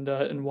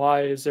 And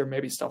why is there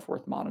maybe stuff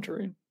worth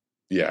monitoring?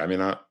 Yeah, I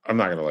mean, I'm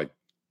not going to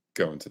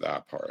go into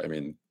that part. I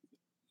mean,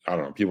 I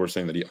don't know. People are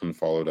saying that he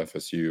unfollowed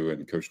FSU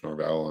and Coach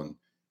Norvell on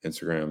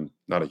Instagram.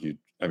 Not a huge,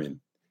 I'm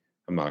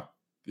not,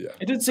 yeah.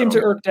 It did seem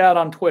to irk Dad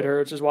on Twitter,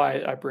 which is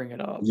why I bring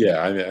it up.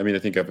 Yeah, I mean, I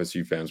think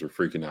FSU fans were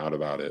freaking out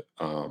about it.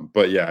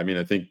 But yeah, I mean,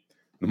 I think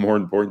the more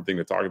important thing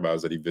to talk about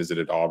is that he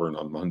visited Auburn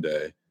on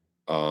Monday.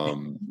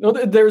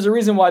 There's a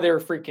reason why they were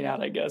freaking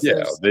out, I guess.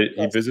 Yeah,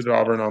 he visited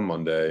Auburn on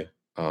Monday.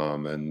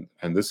 And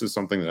this is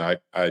something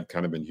that I had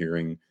kind of been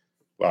hearing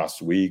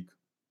last week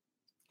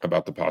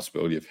about the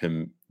possibility of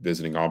him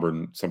visiting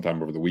Auburn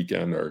sometime over the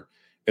weekend or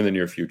in the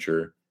near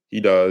future. He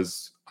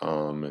does.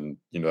 And,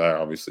 that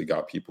obviously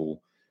got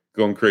people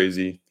going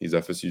crazy. He's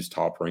FSU's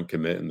top-ranked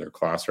commit in their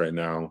class right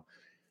now.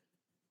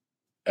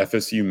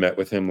 FSU met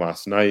with him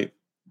last night.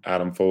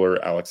 Adam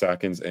Fuller, Alex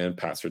Atkins, and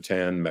Pat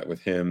Surtain met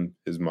with him,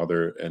 his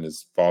mother, and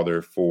his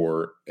father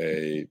for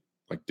a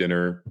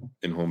dinner,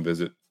 in-home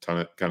visit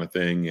kind of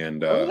thing.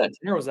 And that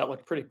dinner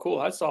looked pretty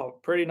cool. I saw a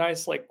pretty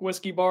nice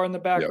whiskey bar in the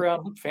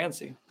background. Looked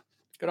fancy.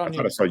 Good on you.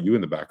 I thought I saw you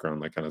in the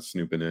background, kind of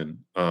snooping in.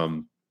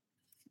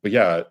 But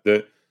yeah,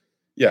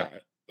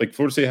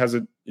 Florida State has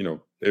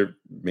they're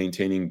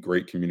maintaining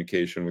great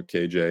communication with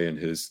KJ and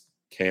his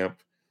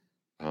camp.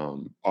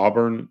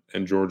 Auburn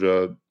and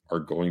Georgia are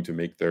going to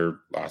make their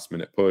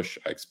last-minute push.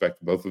 I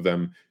expect both of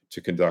them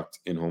to conduct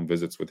in-home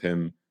visits with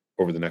him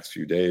over the next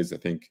few days. I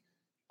think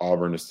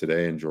Auburn is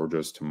today and Georgia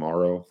is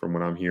tomorrow, from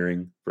what I'm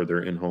hearing, for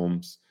their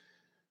in-homes.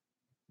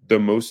 The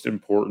most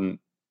important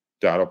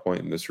data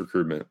point in this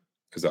recruitment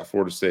is that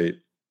Florida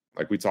State,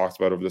 like we talked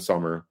about over the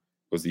summer,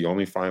 was the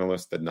only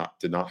finalist that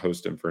did not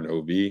host him for an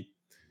OV.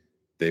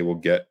 They will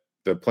get,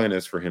 the plan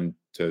is for him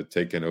to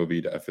take an OV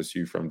to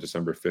FSU from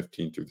December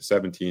 15th through the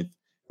 17th,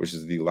 which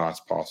is the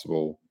last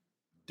possible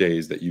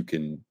days that you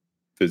can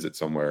visit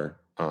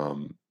somewhere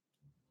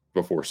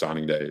before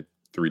signing day.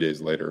 3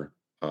 days later,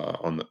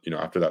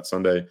 after that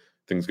Sunday,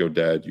 things go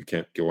dead. You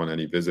can't go on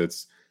any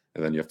visits,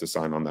 and then you have to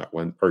sign on that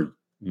or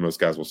most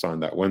guys will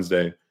sign that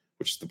Wednesday,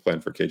 which is the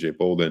plan for KJ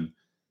Bolden.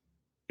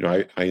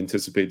 I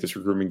anticipate this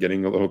recruitment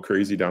getting a little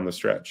crazy down the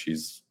stretch.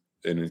 He's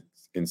an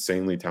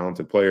insanely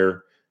talented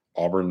player.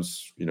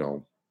 Auburn's,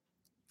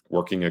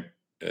 working an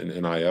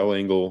NIL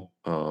angle.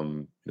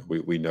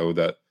 We know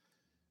that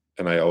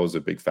NIL is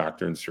a big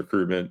factor in this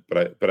recruitment,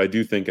 but I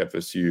do think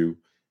FSU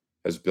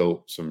has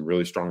built some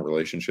really strong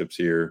relationships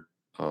here.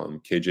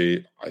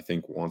 KJ, I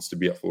think, wants to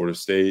be at Florida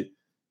State.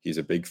 He's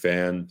a big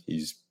fan.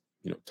 He's,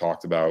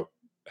 talked about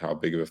how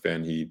big of a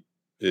fan he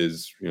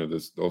is,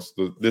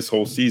 this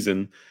whole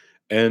season.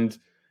 And,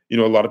 a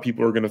lot of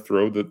people are going to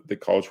throw the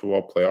college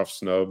football playoff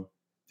snub,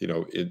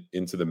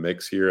 into the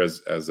mix here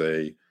as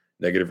a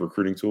negative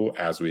recruiting tool,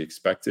 as we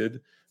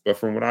expected. But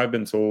from what I've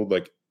been told,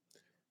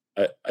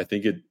 I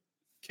think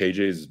KJ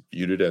is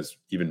viewed it as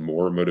even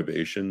more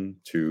motivation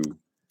to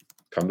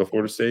come to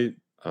Florida State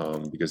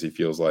because he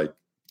feels like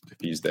if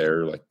he's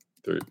there,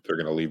 they're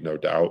going to leave no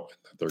doubt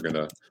that they're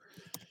going to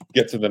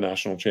get to the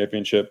national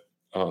championship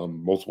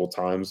multiple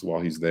times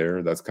while he's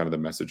there. That's kind of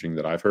the messaging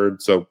that I've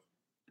heard. So,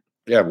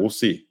 yeah, we'll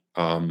see.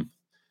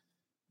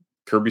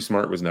 Kirby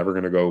Smart was never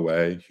going to go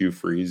away. Hugh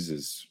Freeze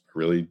is a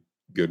really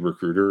good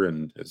recruiter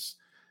and has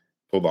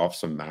pulled off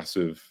some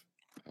massive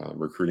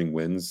recruiting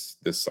wins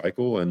this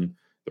cycle, and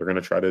they're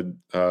going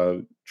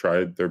to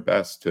try their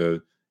best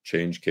to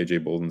change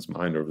KJ Bolden's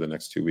mind over the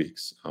next 2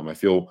 weeks. I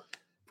feel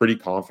pretty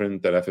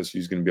confident that FSU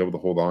is going to be able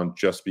to hold on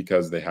just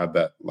because they had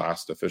that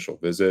last official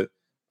visit.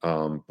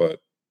 But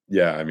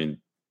yeah,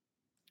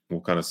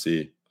 we'll kind of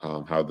see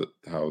how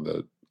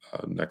the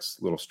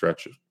next little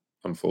stretch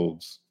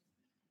unfolds.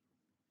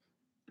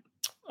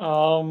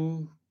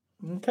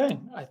 Okay.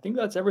 I think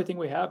that's everything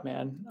we have,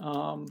 man.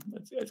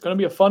 It's going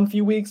to be a fun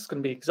few weeks. It's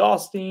going to be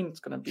exhausting.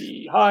 It's going to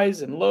be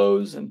highs and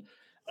lows. And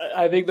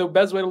I think the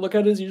best way to look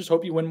at it is you just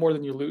hope you win more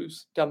than you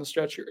lose down the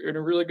stretch. You're in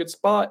a really good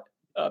spot.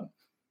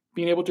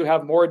 Being able to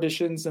have more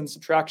additions and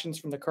subtractions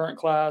from the current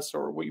class,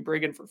 or what you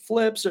bring in for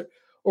flips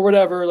or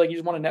whatever, you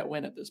just want a net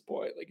win at this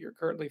point. You're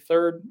currently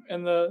third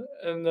in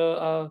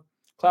the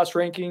class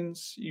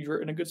rankings. You're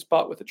in a good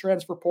spot with the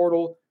transfer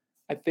portal.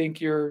 I think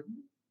you're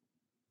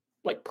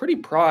pretty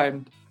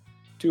primed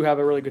to have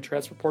a really good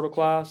transfer portal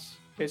class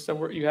based on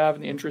what you have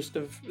and the interest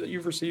that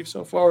you've received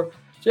so far.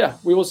 So yeah,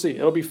 we will see.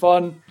 It'll be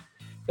fun.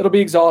 It'll be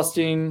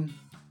exhausting.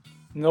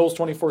 Knowles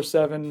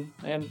 24/7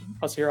 and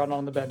us here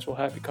on the bench will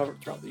have you covered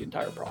throughout the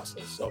entire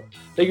process. So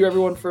thank you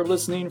everyone for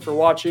listening, for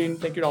watching.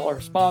 Thank you to all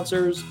our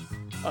sponsors.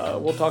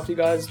 We'll talk to you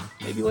guys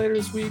maybe later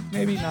this week,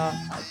 maybe not.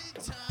 I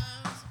don't know.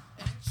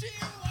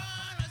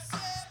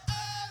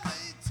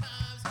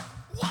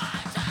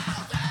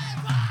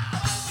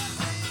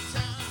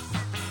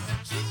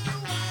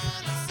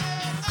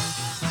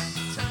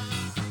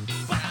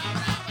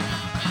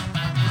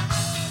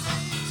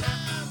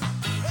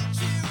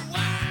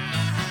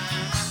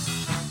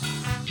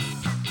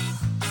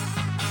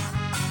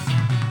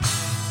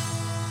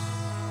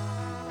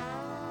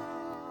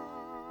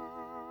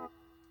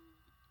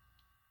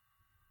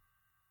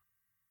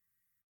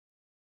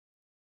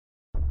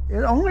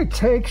 It only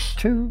takes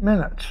 2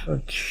 minutes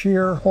of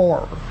sheer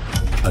horror.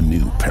 A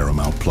new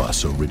Paramount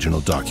Plus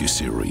original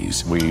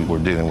docuseries. We were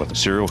dealing with a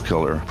serial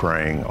killer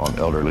preying on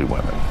elderly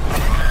women.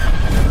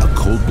 A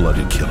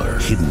cold-blooded killer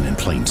hidden in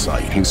plain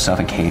sight. He's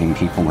suffocating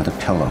people with the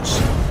pillows.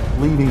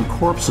 Leaving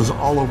corpses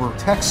all over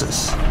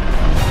Texas.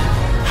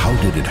 How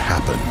did it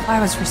happen? I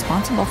was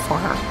responsible for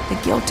her.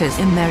 The guilt is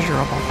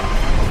immeasurable.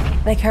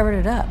 They covered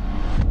it up.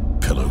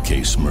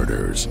 Pillowcase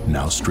Murders,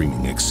 now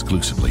streaming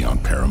exclusively on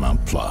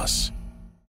Paramount Plus.